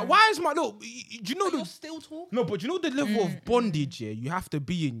 laughing. Yeah. Like, why is my do you know But the you're still talking. no? But you know the level of bondage, yeah, you have to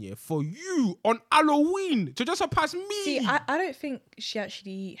be in, yeah, for you on Halloween to just surpass me. See, I don't think she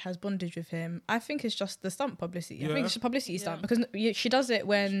actually has bondage with him. I think it's just the stunt publicity. I Yeah. think it's a publicity stunt because she does it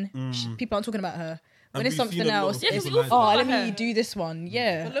when people aren't talking about her. When And it's we've seen something a lot else, of it's, people like oh, that. let me Her. do this one.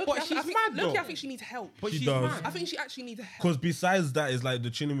 Yeah. But But she's mad, though. I think she needs help. But She she's does. mad. I think she actually needs help. Because besides that, it's like the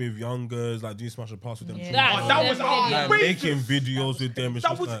chilling with young girls, like doing smash and pass with them. Yeah. children. That's that was them outrageous. Like outrageous. making videos with them. It's That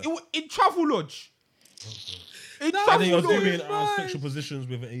just was like, in Travel Lodge. In and then Travel you're Lodge. doing sexual positions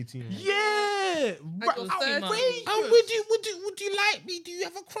with an 18. Yeah. Right. was Outrageous. 30. And would you like me? Do you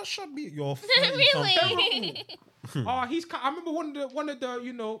have a crush on me? You're Really? I remember one of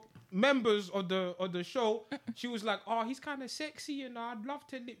the members of the show. She was like, "Oh, he's kind of sexy, and I'd love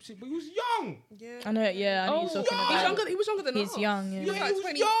to lip sync, but he was young. Yeah. I know. Yeah. I know you're talking about. He was younger than He's us. young, yeah. He was Yeah, like he was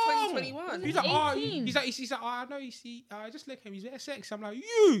 20, young. 21. He's like, 18. he's like, oh, I know you see, just look at him, he's very sexy. I'm like,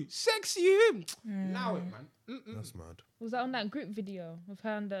 you sexy him. Allow it, man. That's mad. Was that on that group video with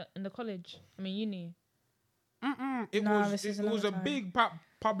her in the college? I mean, uni. It Nah, was this is it was another a time. big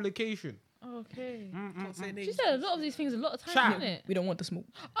publication. Okay. Can't say She names. said a lot of these things a lot of Chat. times, didn't it? We don't want the smoke.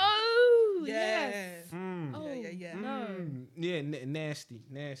 Oh, Yeah. yes. Yeah, yeah, yeah. No. Yeah, nasty.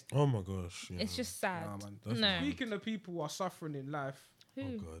 Oh my gosh. Yeah. It's just sad. Nah, man, that's No. Speaking of people who are suffering in life, Who?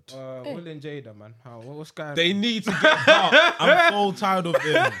 Oh God. Will and Jada, man, what's going They on? need to get out. I'm so tired of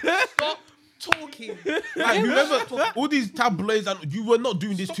them. Stop talking. Like, you remember all these tabloids, and you were not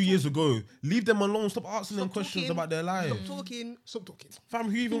doing this 2 years ago. Leave them alone. Stop asking them Stop questions talking. about their lives. Stop talking. Stop talking. Fam,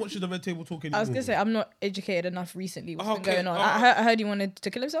 who even watches the Red Table Talk anymore? I was gonna say I'm not educated enough recently. What's been Okay, going on? oh. I heard he wanted to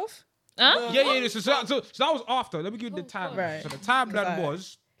kill himself. Huh? Yeah. So that was after. Let me give you the timeline. Right. So the timeline Right.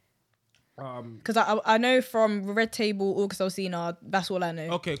 was. Because I know from Red Table, August Alsina, that's all I know.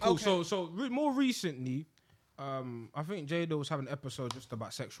 Okay, cool. Okay. So more recently, I think Jada was having an episode just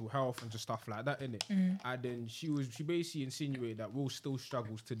about sexual health and just stuff like that, innit? And then she basically insinuated that Will still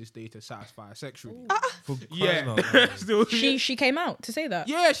struggles to this day to satisfy sexually. For Yeah, crying out loud. Still- She came out to say that.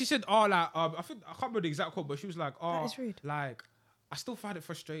 yeah, she said, "Oh, like, I think I can't remember the exact quote, but she was like, oh, is rude. like, I still find it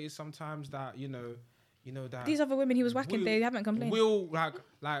frustrating sometimes that you know that These other women he was whacking, Will- they haven't complained. Will like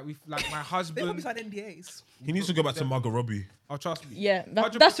my They husband. probably signed NDAs. He needs to go back to Margot Robbie. Oh, trust me. Yeah,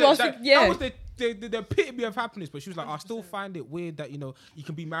 100%. that's what I was thinking. Yeah. That was the epitome of happiness. But she was like, I still find it weird that, you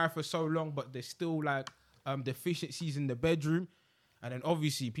can be married for so long, but there's still like deficiencies in the bedroom. And then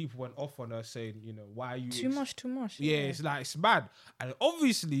obviously people went off on her saying, why are you... Too much. Yeah, it's like, it's bad. And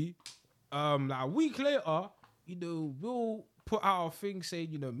obviously, like a week later, Will put out a thing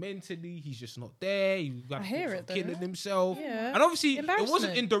saying, mentally, he's just not there. He's got I hear it, though. killing himself. Yeah. And obviously, it wasn't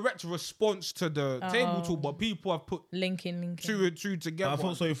Embarrassment. in direct response to the table talk, but people have put Linking. two and two together. I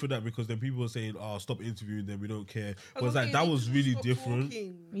felt sorry for that because then people were saying, "Oh, stop interviewing them. We don't care." But I it's like okay, that they was just really stop different.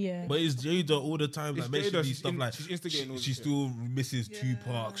 talking. Yeah. But it's Jada all the time, It's like mentioning Jada, these stuff like she's instigating all she this shit. still misses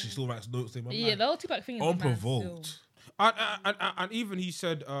Tupac. She still writes notes to him. I'm Yeah, like, the whole Tupac thing is mad unprovoked. still. And even he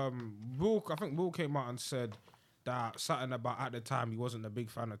said, Will, I think Will came out and said that something about at the time he wasn't a big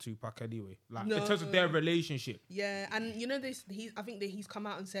fan of Tupac anyway. Like in terms of their relationship. Yeah, and this. I think that he's come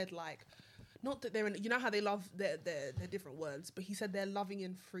out and said like, not that they're in. You know how they love their different words, but he said they're loving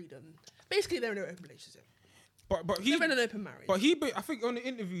in freedom. Basically, they're in an open relationship. But he, They're in an open marriage. but I think on the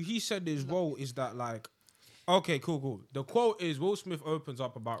interview he said his role is that like, okay, cool. The quote is Will Smith opens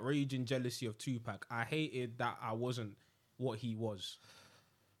up about rage and jealousy of Tupac. I hated that I wasn't what he was.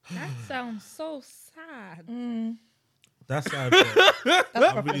 That sounds so sad. That's sad.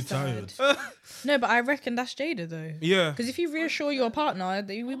 I'm really tired. No, but I reckon that's Jada though. Yeah. Because if you reassure your partner,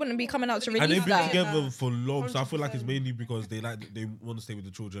 we wouldn't be coming out to And release they've been that. together for long, so I feel like it's mainly because they want to stay with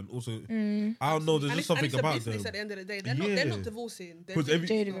the children. Also, I don't know. There's just something about them. At the end of the day, they're not divorcing. Because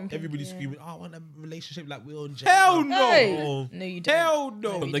everybody's yeah. screaming, "Oh, I want a relationship like we're on." Hell no. Hey. No, you don't. Hell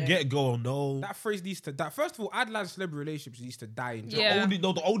no. From the get go, no. That phrase needs to die. First of all, idolize celebrity relationships needs to die in jail. Yeah.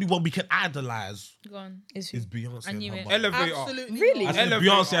 The only one we can idolize Go on. Is is Beyonce. I and knew her it. money. Elevator. Absolutely. Really? I said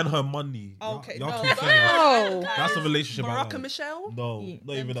Elevator. Beyonce and her money. Okay, Y'all no, too no, fair. Oh. That's the relationship. I Barack like. and Michelle. No,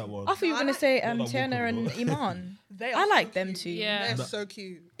 not even that one. I thought you were gonna say Not that Tiana one, and Iman. They I are like so them cute. too. Yeah. They're so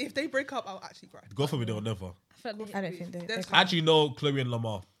cute. If they break up, I'll actually cry. God forbid they'll never. I don't think they. There's- Actually, no, Chloe and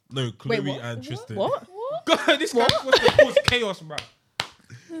Lamar. No, Chloe what? and Tristan. What? God, this guy wants to cause chaos, bro.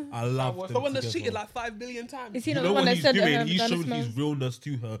 I love them. The one that's together. cheated like 5 billion times. Is he You not know the one what that he's said doing? He Vagina showed smells? his realness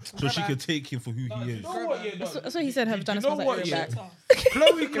to her, so she can take him for who he is. You know what, yeah, no. That's what he said. Her vagina you know smells like what, Ariel yeah? Black.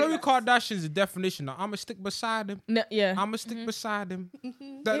 Khloe Kardashian's the definition. Now, I'ma stick beside him. No, yeah. I'ma stick beside him.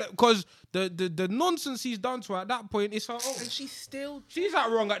 Because the nonsense he's done to her at that point is her own. And She's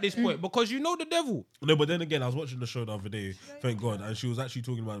not wrong at this point because you know the devil. No, but then again, I was watching the show the other day, thank God, and she was actually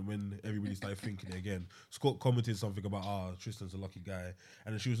talking about when everybody started thinking it again. Scott commented something about, Tristan's a lucky guy,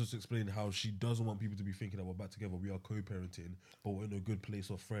 and then she was just explaining how she doesn't want people to be thinking that we're back together, we are co-parenting, but we're in a good place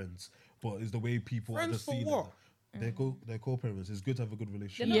of friends. But it's the way people Friends just for see what? that. They're co-parents. It's good to have a good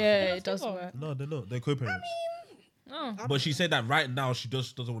relationship. Yeah, it does work. No, they're not. They're co-parents. Oh. But she said that right now she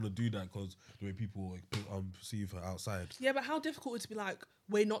just doesn't want to do that because the way people perceive her outside. Yeah, but how difficult it is to be like,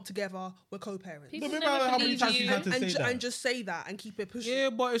 we're not together, we're co-parents. People No, never remember how many believe times you. she's had to say that? And just say that and keep it pushing. Yeah,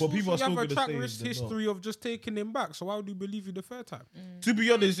 but it's But also people are you have still a gonna track say they're history of just taking him back. So why would you believe you the third time? To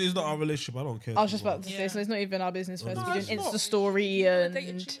be honest, it's not our relationship. I don't care. I was just about to say, so it's not even our business first. No, We're it's doing not. Insta story and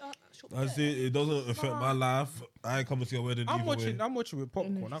That's it. It doesn't affect my life. I ain't coming to your wedding I'm either way. watching with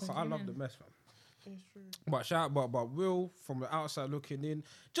popcorn. I love the mess, man. But but Will from the outside looking in,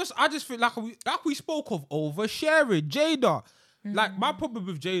 I just feel like we spoke of oversharing. Jada, like my problem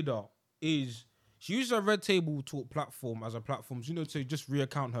with Jada is she uses a Red Table Talk platform as a platform, you know, to just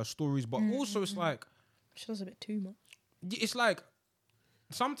reaccount her stories. But also it's like she does a bit too much. it's like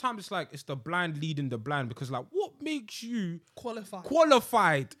sometimes it's like it's the blind leading the blind because like what makes you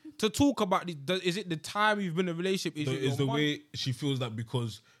qualified to talk about this? Is it the time you've been in a relationship? Is the way she feels that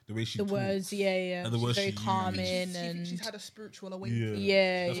because the way she The talks, words, yeah. and the words very she calming uses. and She's had a spiritual awakening.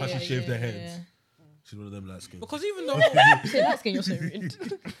 Yeah, that's how she shaved her yeah. head. She's one of them light skins. because even though So light skin, you're so rude.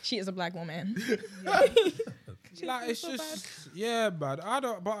 She is a black woman. like it's just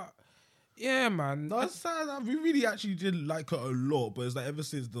man. Yeah, man. No, it's sad. We really actually did like her a lot, but it's like ever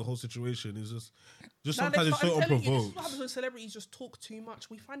since the whole situation, it's just sometimes it's so This is unprovoked. what happens when celebrities just talk too much.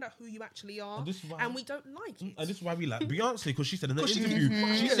 We find out who you actually are, And this is why- and we don't like it. And this is why we like Beyonce, because she said in the 'Cause she's interview,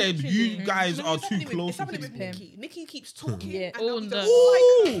 too she much. said you guys are It's too happening close. It's happening with him. Nicki. Nicki keeps talking. Yeah. And now All we the-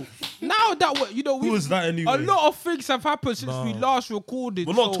 don't like her. now that Who is that anyway? a lot of things have happened since we No. last recorded.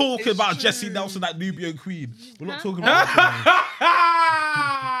 We're not talking It's about true. Jessie Nelson, that Nubian queen. We're not talking about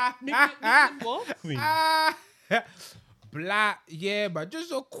that queen. Black, yeah, but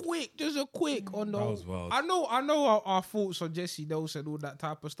just a quick on the. That was wild. I know our thoughts on Jessie Nelson and all that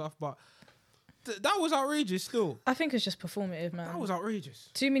type of stuff, but that was outrageous. Still, I think it's just performative, man. that was outrageous.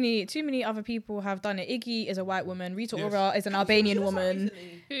 Too many other people have done it. Iggy is a white woman. Rita Yes. Ora is an Albanian woman.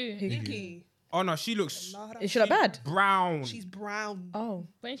 Who? Nicki. Oh no, she looks Is she look bad? brown. She's brown. Oh,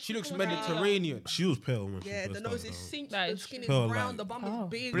 When She looks was Mediterranean. She was pale when she Yeah, first the nose started is out. cinched, That the is skin is true. brown, Like- the bum Oh. is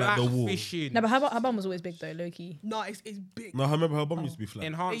big. Black the wall. fishing. no, but her bum was always big though, low key. No, it's big. No, I remember her bum used to be flat.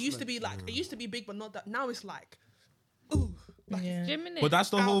 Enhancement. It used to be like it used to be big, but not that. Now it's like, ooh, like Yeah. Gemini. But that's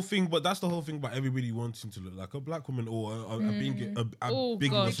the whole thing. But that's the whole thing about everybody wanting to look like a black woman or a Oh,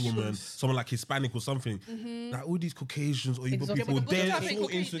 big gosh. woman, someone like Hispanic or something. Like all these Caucasians or Igbo Exotic. people, Yeah, but the they're body type so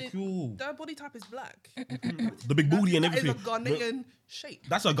is- insecure. their body type is black. The big booty and That is everything. a Ghanaian shape.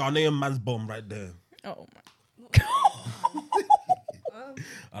 That's a Ghanaian man's bum right there. Oh my.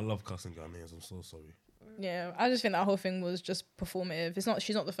 I love cussing Ghanaians. I'm so sorry. Yeah, I just think that whole thing was just performative.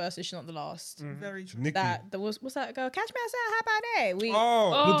 She's not the first, she's not the last. Very true. Nikki. What's that girl? Catch me outside, how about that?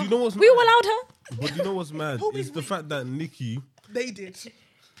 Oh, But do you know what's We all mad? allowed her. But do you know what's mad? It's the fact that Nikki. They did.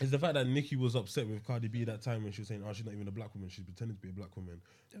 It's the fact that Nikki was upset with Cardi B that time when she was saying, "Oh, she's not even a black woman. She's pretending to be a black woman."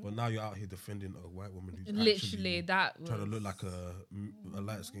 But now you're out here defending a white woman who's Literally, actually that was... trying to look like a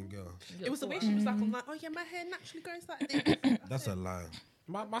light skinned girl. It was the way she was like, I'm like, oh yeah, my hair naturally goes like this. That's a lie.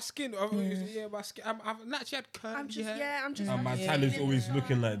 my skin. My skin. I've naturally had curly I'm just, hair. yeah, I'm just. And my tan is always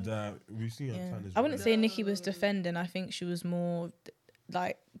looking like that. We've seen her tan is. I wouldn't say Nikki was defending. I think she was more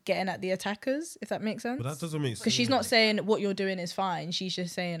like getting at the attackers, if that makes sense. But that doesn't make sense. Because she's not saying what you're doing is fine. She's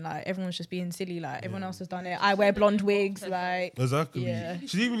just saying like everyone's just being silly. Like everyone else has done it. I wear blonde wigs. Like Exactly. Yeah. She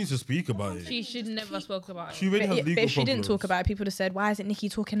didn't even need to speak about it. She should never spoke about She it. already has legal but if she didn't problems. talk about it, people would have said, "Why isn't Nicki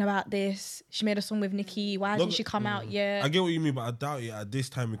talking about this? She made a song with Nicki. Why hasn't she come out yet?" I get what you mean, but I doubt it at this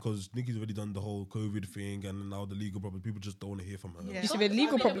time because Nicki's already done the whole COVID thing and now the legal problems. People just don't want to hear from her. Yeah. You said with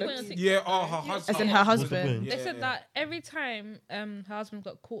legal problems. Yeah, her husband. As in her husband. They said that every time her husband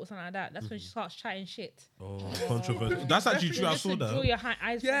got caught or something like that, that's when she starts chatting shit. Oh, controversial. That's actually true. I Just saw to draw that. your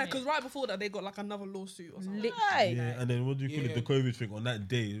eyes Yeah, from because it. right before that, they got like another lawsuit or something. Right. Yeah, and then what do you call it? The COVID thing. On that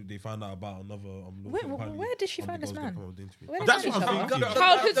day, they found out about another. Where did she find this man? Where did That's they what find I'm each other? thinking.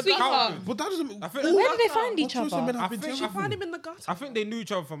 Childhood sweetheart. But that doesn't. I think, Where did they find each What choice are men other? have been I think- She taking? found him in the gutter. I think they knew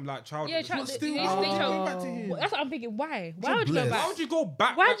each other from like childhood. Yeah, child, still, child. back to him. That's what I'm thinking. Why? Why God would you go bless. Why back? would you go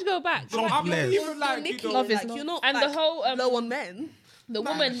back? Why would you go back? I'm not bless. even like Nicki, you Love know, is like, not- you're not And like, the whole low on men. the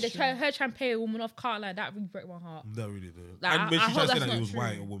woman, her trying to pay a woman off car like that really broke my heart. That really did. Like, And when I she hope tried to say that's that it not was true.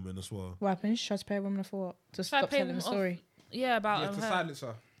 white, a woman as well. What happened? She tried to pay a woman for what? To Tried to stop pay telling the women off. story. Yeah, about yeah, to her. silence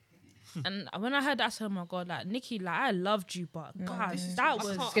her. And when I heard that, I said, "Oh my god, like Nicki, like I loved you, but God, This is- that I was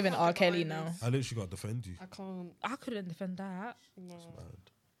can't- It's giving I R. can't Kelly get now. behind this. I literally got to defend you. I can't. I couldn't defend that. No,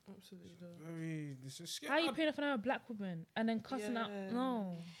 Bad. absolutely not. Very, this is How are you paying off another black woman and then cussing out? Yeah.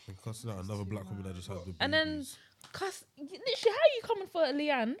 No, And cussing out another black woman that just had the and then babies. cuss. Literally, how are you coming for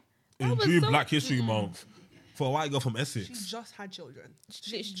Leanne? In That was June so- Black History Month for a white girl from She Essex. just had children.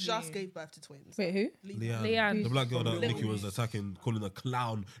 She Literally. just gave birth to twins. Wait, who? Leanne. The black girl that Little Nicki was Reese. attacking, calling a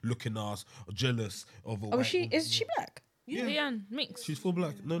clown, looking ass, jealous of a Oh, white she woman. is she black? Leanne mixed. She's full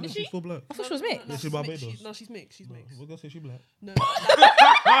black. No, Is she's she? full black. I thought she was mixed. Yeah, she's Barbados. No, she's mixed. She's mixed. What gonna say she black? No,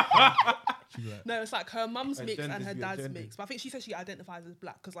 She black. no, it's like her mum's mixed and her Agendas be dad's agendas. mixed. But I think she says she identifies as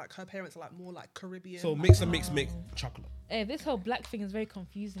black because like her parents are like more like Caribbean. So mix and mix chocolate. Hey, this whole black thing is very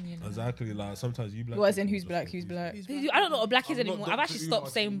confusing, you know. Exactly. Like sometimes you black. What as in people who's just black? look Who's confused. black? I don't know what black is I'm not anymore. I've Dr. actually stopped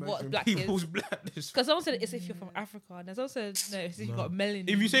Umar saying to what mention black people's is. blackness. Because someone said it's if you're from Africa. And there's also no, it's if you've got melanin.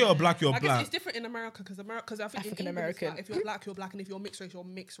 If you say you're black, you're I guess black. it's different in America because I think African in England it's like, American. if you're black, you're black, and if you're mixed race, you're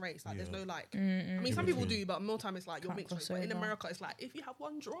mixed race. Like there's Yeah. no like. I mean, some people do, but more time it's like you're Can't mixed race. cross But in over. America, it's like if you have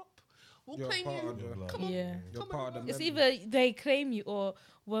one drop, we'll You're claim part of you. the- Come on, Yeah. You're come part on. of the It's member. either they claim you or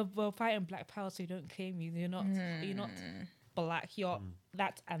we're fighting black power, so you don't claim you. You're not black. You're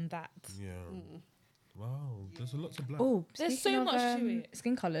that and that. Yeah. Wow. There's a lot to black. Oh, There's speaking so of, much to it.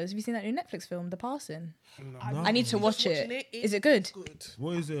 Skin colors. Have you seen that new Netflix film, The Passing? No. I need to Just watch watching it. it, Is it good? Good.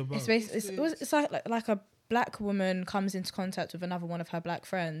 What is it about? It's based. It's It's like a black woman comes into contact with another one of her black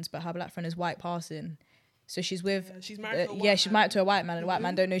friends, but her black friend is white passing. So she's with. Yeah, she's married to a white yeah, she's man. married to a white man, and the white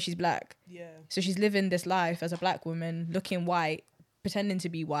man don't know she's black. Yeah. So she's living this life as a black woman, looking white, pretending to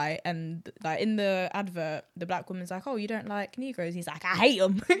be white, and like in the advert, the black woman's like, "Oh, you don't like Negroes?" He's like, "I hate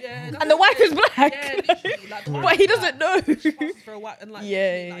them," Yeah, and the wife is black, Yeah, literally. Like, the but white he man, doesn't know. passes for a white and like,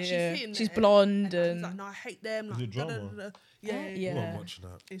 Yeah, like, yeah. she's sitting She's there blonde he's and like, no, I hate them. Like, it drama? Yeah, Yeah. yeah, I'm Yeah. not watching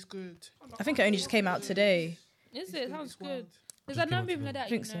that. it's good. I think it only just came out today. Is it? Sounds It's good. wild. There's Just another give it movie to like that. I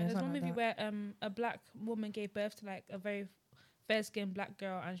think You so, know? There's one something movie like where a black woman gave birth to like a very fair-skinned black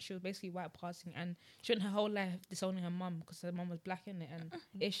girl, and she was basically white passing, and she spent her whole life disowning her mum because her mum was black in it, and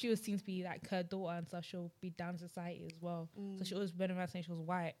if she was seen to be like her daughter and stuff, she'll be down in society as well. So she always went around saying she was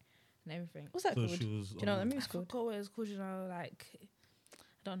white and everything. What's that So called? she Do was. you know what that I movie's called? forgot what it was called. You know, like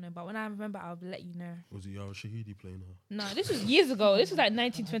I don't know, but when I remember, I'll let you know. Was it Yara Shahidi playing her? No, this was years ago. This was like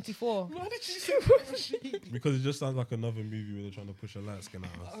 1924. Why did you say Rashid? Because it just sounds like another movie where they're trying to push a light skin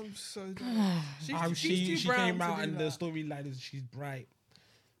at us. I'm so done. She's too brown to do that. storyline is she's bright.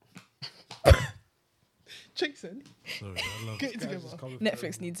 Jason, Sorry, I love get it it. together.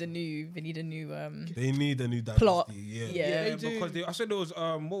 Netflix needs a new. They need a new. They need a new Plot. dynasty. Yeah. Yeah. Yeah, because I said there was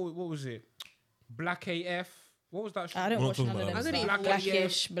what was it? Black AF. What was that? I don't We're watch not none of talking them. about that. stuff. I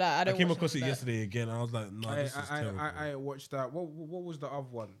Blackish, black. I I don't. came watch across it none of that. yesterday again. And I was like, no, this is terrible. I watched that. What was the other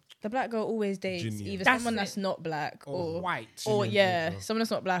one? The black girl always dates Ginny. either That's someone it. that's not black or white. or Ginny yeah, and Ginger. someone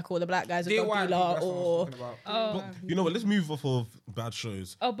that's not black, or the black guy's a Dear drug white, dealer, that's what I was or talking about. Oh, But you know what? Let's move off of bad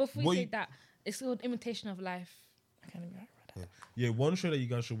shows. oh, before What you you- say that, it's called Imitation of Life. I can't even remember that. Yeah, one show that you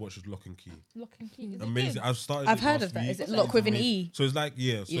guys should watch is Lock and Key. Lock and Key. Is it Amazing. good? I've started. I've it heard last of that. week. Is it It's Lock with an amazing. E? So it's like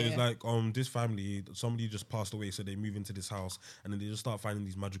it's Yeah. like this family, somebody just passed away, so they move into this house and then they just start finding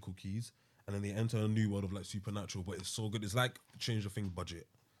these magical keys and then they enter a new world of like supernatural. But it's so good. It's like Stranger Things budget.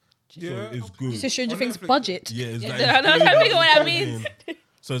 Yeah. So it's good. So Stranger On Things Netflix. budget. Yeah, it's like I know it's exactly good, what it's that good means. in.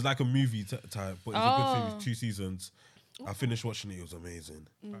 So it's like a movie type, but it's a good Oh. series, 2 seasons. I finished watching it. It was amazing.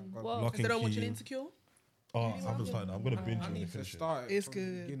 Well, Lock Instead and of watching Key. Insecure. Oh, I haven't started that. I'm gonna binge I it when I need to finish it. start. It's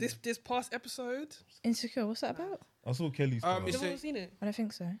good. This past episode. Insecure. What's that about? I saw Kelly's. It's You've a- never seen it? I don't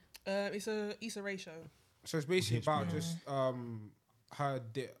think so. It's a Issa Rae show. So it's basically about HBO. just her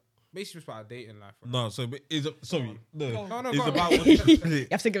basically it's about her dating life. Right? No, so it's sorry, no, No, it's go on. about You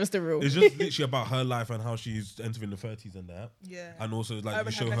have to give us the rule. it's just literally about her life and how she's entering the 30s and that, Yeah. and also like Her you and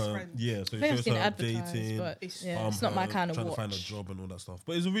her show best her, friend. yeah, so I it think I've shows seen it her advertised, dating, but It's- yeah, it's not my her kind of trying watch. to find a job and all that stuff.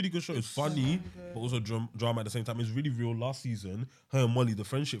 But it's a really good show. It's funny, good. but also drama at the same time. It's really real. Last season, her and Molly, the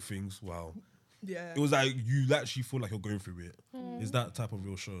friendship things, wow, Yeah. it was like you actually feel like you're going through it. It's that type of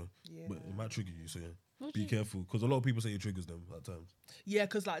real show, Yeah. but it might trigger you. So be careful because a lot of people say it triggers them at times. Yeah,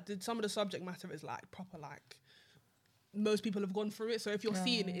 because like some of the subject matter is like proper like most people have gone through it. So if you're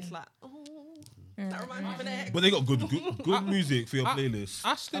seeing it, it's like that reminds me of an ex. But they got good music for your playlist.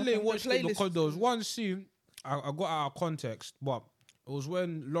 I still Okay, ain't the watched it playlist because is there was one scene I got out of context, but it was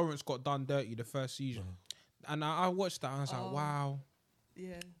when Lawrence got done dirty the first season, and I watched that and I was like, wow,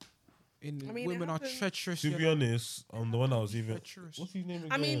 Yeah. I mean, it women are happens. treacherous. To be honest, the one I was even. Treacherous. What's his name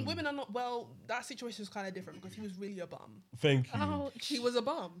again? I mean, women are not. Well, that situation is kind of different because he was really a bum. Thank you. He was a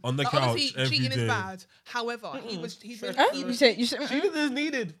bum On the Like, couch obviously, every cheating day. is bad. However, he's been. You said Cheating is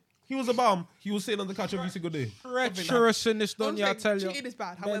needed. He was a bum. He was sitting on the couch every single day. Treacherous in this, I'm don't I saying tell you? cheating is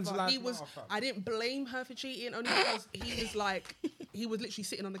bad. Men's However, life he was. matter, fam. I didn't blame her for cheating only because he was like he was literally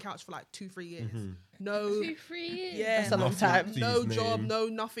sitting on the couch for like 2-3 years. No. 3 years. Yeah, That's a long time. No His job, name. no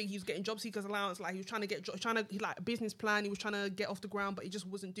nothing. He was getting job seekers allowance. Like he was trying to get, he like a business plan. He was trying to get off the ground, but he just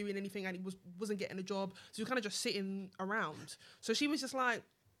wasn't doing anything, and he wasn't getting a job. So he was kind of just sitting around. So she was just like,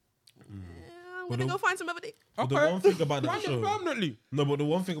 I'm But gonna the- go find some other dick. But the one thing about that show, Permanently. no, but the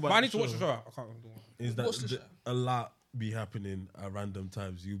one thing about But I that need to watch the show. I can't do it. is Watch the that show. a lot be happening at random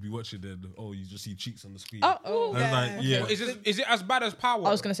times. You'll be watching it, you just see cheeks on the screen. Oh, And it's like, yeah. Is it as bad as Power?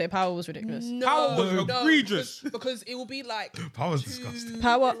 I was gonna say Power was ridiculous. Power was egregious. because it will be like Power's 2, disgusting.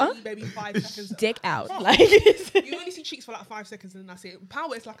 Power, 3, maybe 5 seconds. Dick out. Like You only see cheeks for like 5 seconds and then that's it.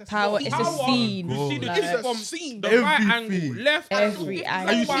 Power is like a Power scene. is a Power. scene. You see the Like, difference from scene. the right Everything. angle, left Every angle,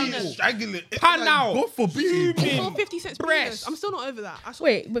 angle. And you low see angle. it straggling it. Pan Like, out. God forbid. I saw 50 Cent's Breast. penis. I'm still not over that. I saw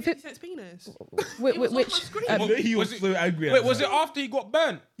Wait, but 50 Cent's penis. which It was on my screen. He was so angry. at Wait, was that. it after he got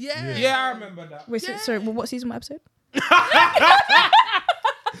burnt? Yeah. Yeah, I remember that. wait, sorry, what season, what episode?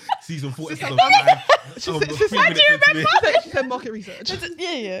 Season 4, episode said- 5. Why do you remember? She said market research.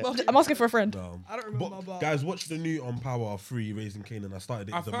 Yeah. Well, I'm asking for a friend. I don't remember. But But guys, watch the new on Power 3 Raising Canaan. I started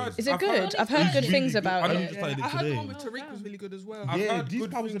it. I've It's heard- amazing. Is it I've good? heard I've heard it's good really things good. about I it. only just started I it heard the today. one with Tariq was really good as well. I've Yeah, heard these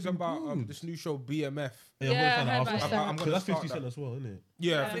good powers things have been about good. this new show BMF. Yeah, Yeah, I heard I'm about going to that. start I'm because gonna that's start 50 Cent that. as well, isn't it?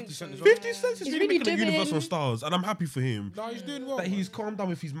 Yeah, I 50 think Cent so. as well. 50 Cent is He's really really making a universe doing- on stars, and I'm happy for him. No, he's doing well. That he's calmed down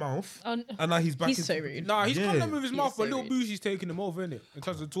with his mouth, Oh, and now he's back. He's into- so rude. Nah, he's Yeah. coming up with his He's mouth, but so Lil rude. Boosie's taking him over, innit? In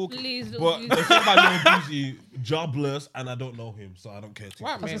terms of talking. please, But the thing about Lil Boozy, jobless, and I don't know him, so I don't care. Too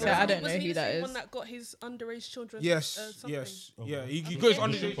Why, much. man? say, I don't know Wasn't he who the that same is. one that got his underage children. Yes, something? yes, Oh, yeah. wow. He think goes yeah,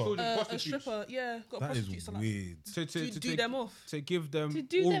 under he- the children, A prostitutes. stripper, yeah, got That is prostitutes to, like, weird. To do them off. To give them to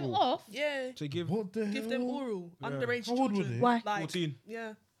do them oral. off. Yeah, To give What the give hell? them oral. Yeah. Underage How old were children. they? Why? Like, 14.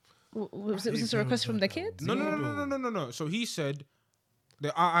 yeah. Was this a request from the kid? No. So he said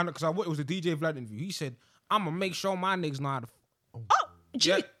that because it was a DJ Vlad interview. He said, "I'm gonna make sure my niggas know how to." Gee,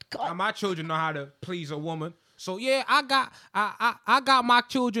 Yeah, God. and my children know how to please a woman. So yeah, I got my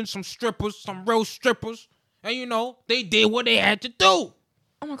children some strippers, some real strippers, and you know they did what they had to do.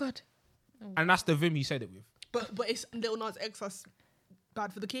 Oh my God. And that's the Vim he said it with. But it's Lil Nas X that's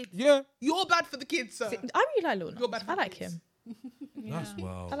bad for the kids. Yeah, You're bad for the kids, sir. I really like Lil You're bad Nas. for I like kids. him. That's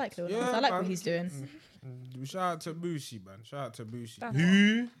wild. I like Lil Nas. Yeah, I like man. what he's doing. shout out to Boosie, man. Shout out to Boosie. That's-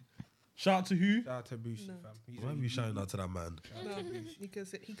 Who? Shout out to who? Shout out to Boosie, fam. He's Why are we shouting out to that man? No, he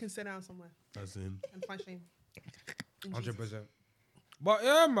can sit down somewhere As in, and find shame. In 100%. Jesus. But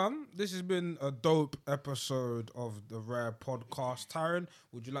yeah, man, this has been a dope episode of the Rare Podcast. Taryn,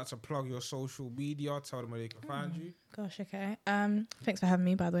 would you like to plug your social media? Tell them where they can find you. Gosh, okay. Thanks for having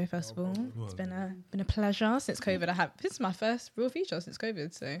me, by the way, first of all. It's been a pleasure since COVID. This is my first real feature since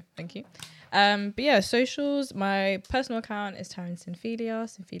COVID, so thank you. But yeah, socials, my personal account is Taryn Synthelia.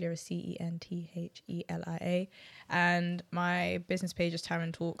 Synthelia is CENTHELIA. And my business page is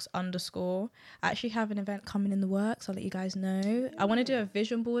Taryntalks_. I actually have an event coming in the works. I'll let you guys know. I want to do a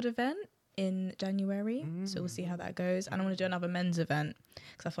vision board event in January, so we'll see how that goes. And I want to do another men's event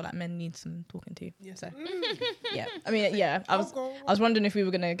because I feel like men need some talking to. Yes. So yeah, I mean, yeah, I was wondering if we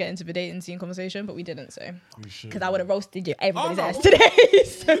were gonna get into the dating scene conversation, but we didn't. So we should. because I would have roasted you everybody's no. ass today.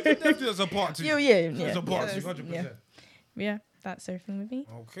 So Definitely there's a part two. yeah. There's a part Yes. two, 100%. Yeah. Yeah, that's everything with me.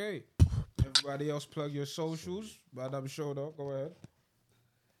 Okay. Everybody else plug your socials. Madam Shoulder, go ahead.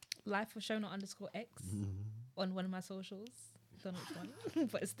 Life of Shona _X on one of my socials. Don't know which one,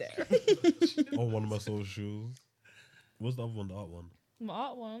 but it's there. On one of my socials. What's the other one? The art one. My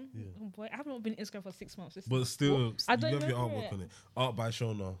art one. Yeah. Oh boy, I haven't been on Instagram for 6 months. But still, I don't you have your remember artwork on it. Art by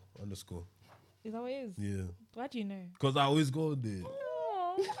Shona _. Is that what it is? Yeah. Why do you know? Because I always go there.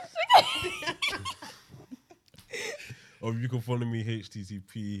 Or you can follow me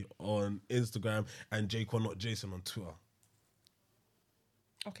HTTP on Instagram and Jake or not Jason on Twitter.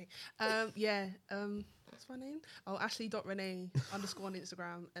 Okay. What's my name? Oh, Ashley.Renee _ on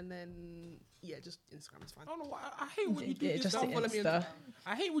Instagram, and then just Instagram is fine. I don't know why. I hate when you do this. Just Don't follow me on Instagram.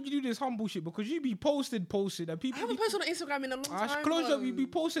 I hate when you do this humble shit because you be posted, and people. I haven't posted on Instagram in a long time. Close up, you be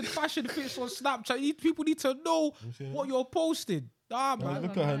posting fashion fits on Snapchat. People need to know what you're posting. Ah, man.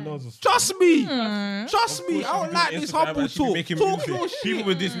 Look at her nose. Trust me. Trust me. I don't like this humble talk. Talk your shit. People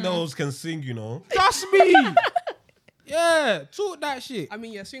with these nose can sing, you know. Trust me. Yeah, talk that shit. I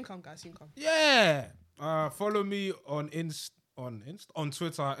mean, soon come, guys, soon come. Yeah. Follow me on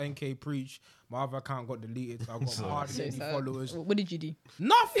Twitter, NK Preach. My other account got deleted. So I got hardly any followers. What did you do?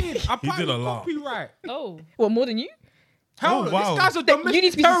 Nothing. I did a lot. Copyright. Oh. What, more than you? Hell, Oh, wow. This guy's a domestic You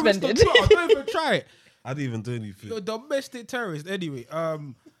need to be terrorist on suspended. Twitter. Don't even try it. I didn't even do anything. You're a domestic terrorist. Anyway,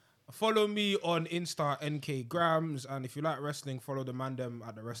 follow me on Insta, NK Grams. And if you like wrestling, follow the Mandem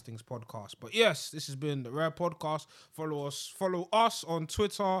at the Wrestling's Podcast. But yes, this has been the Rare Podcast. Follow us on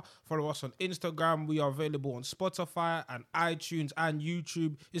Twitter. Follow us on Instagram. We are available on Spotify and iTunes and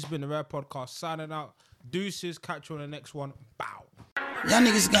YouTube. It's been the Rare Podcast. Signing out. Deuces. Catch you on the next one. Bow. Y'all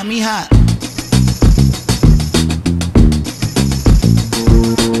niggas got me hot.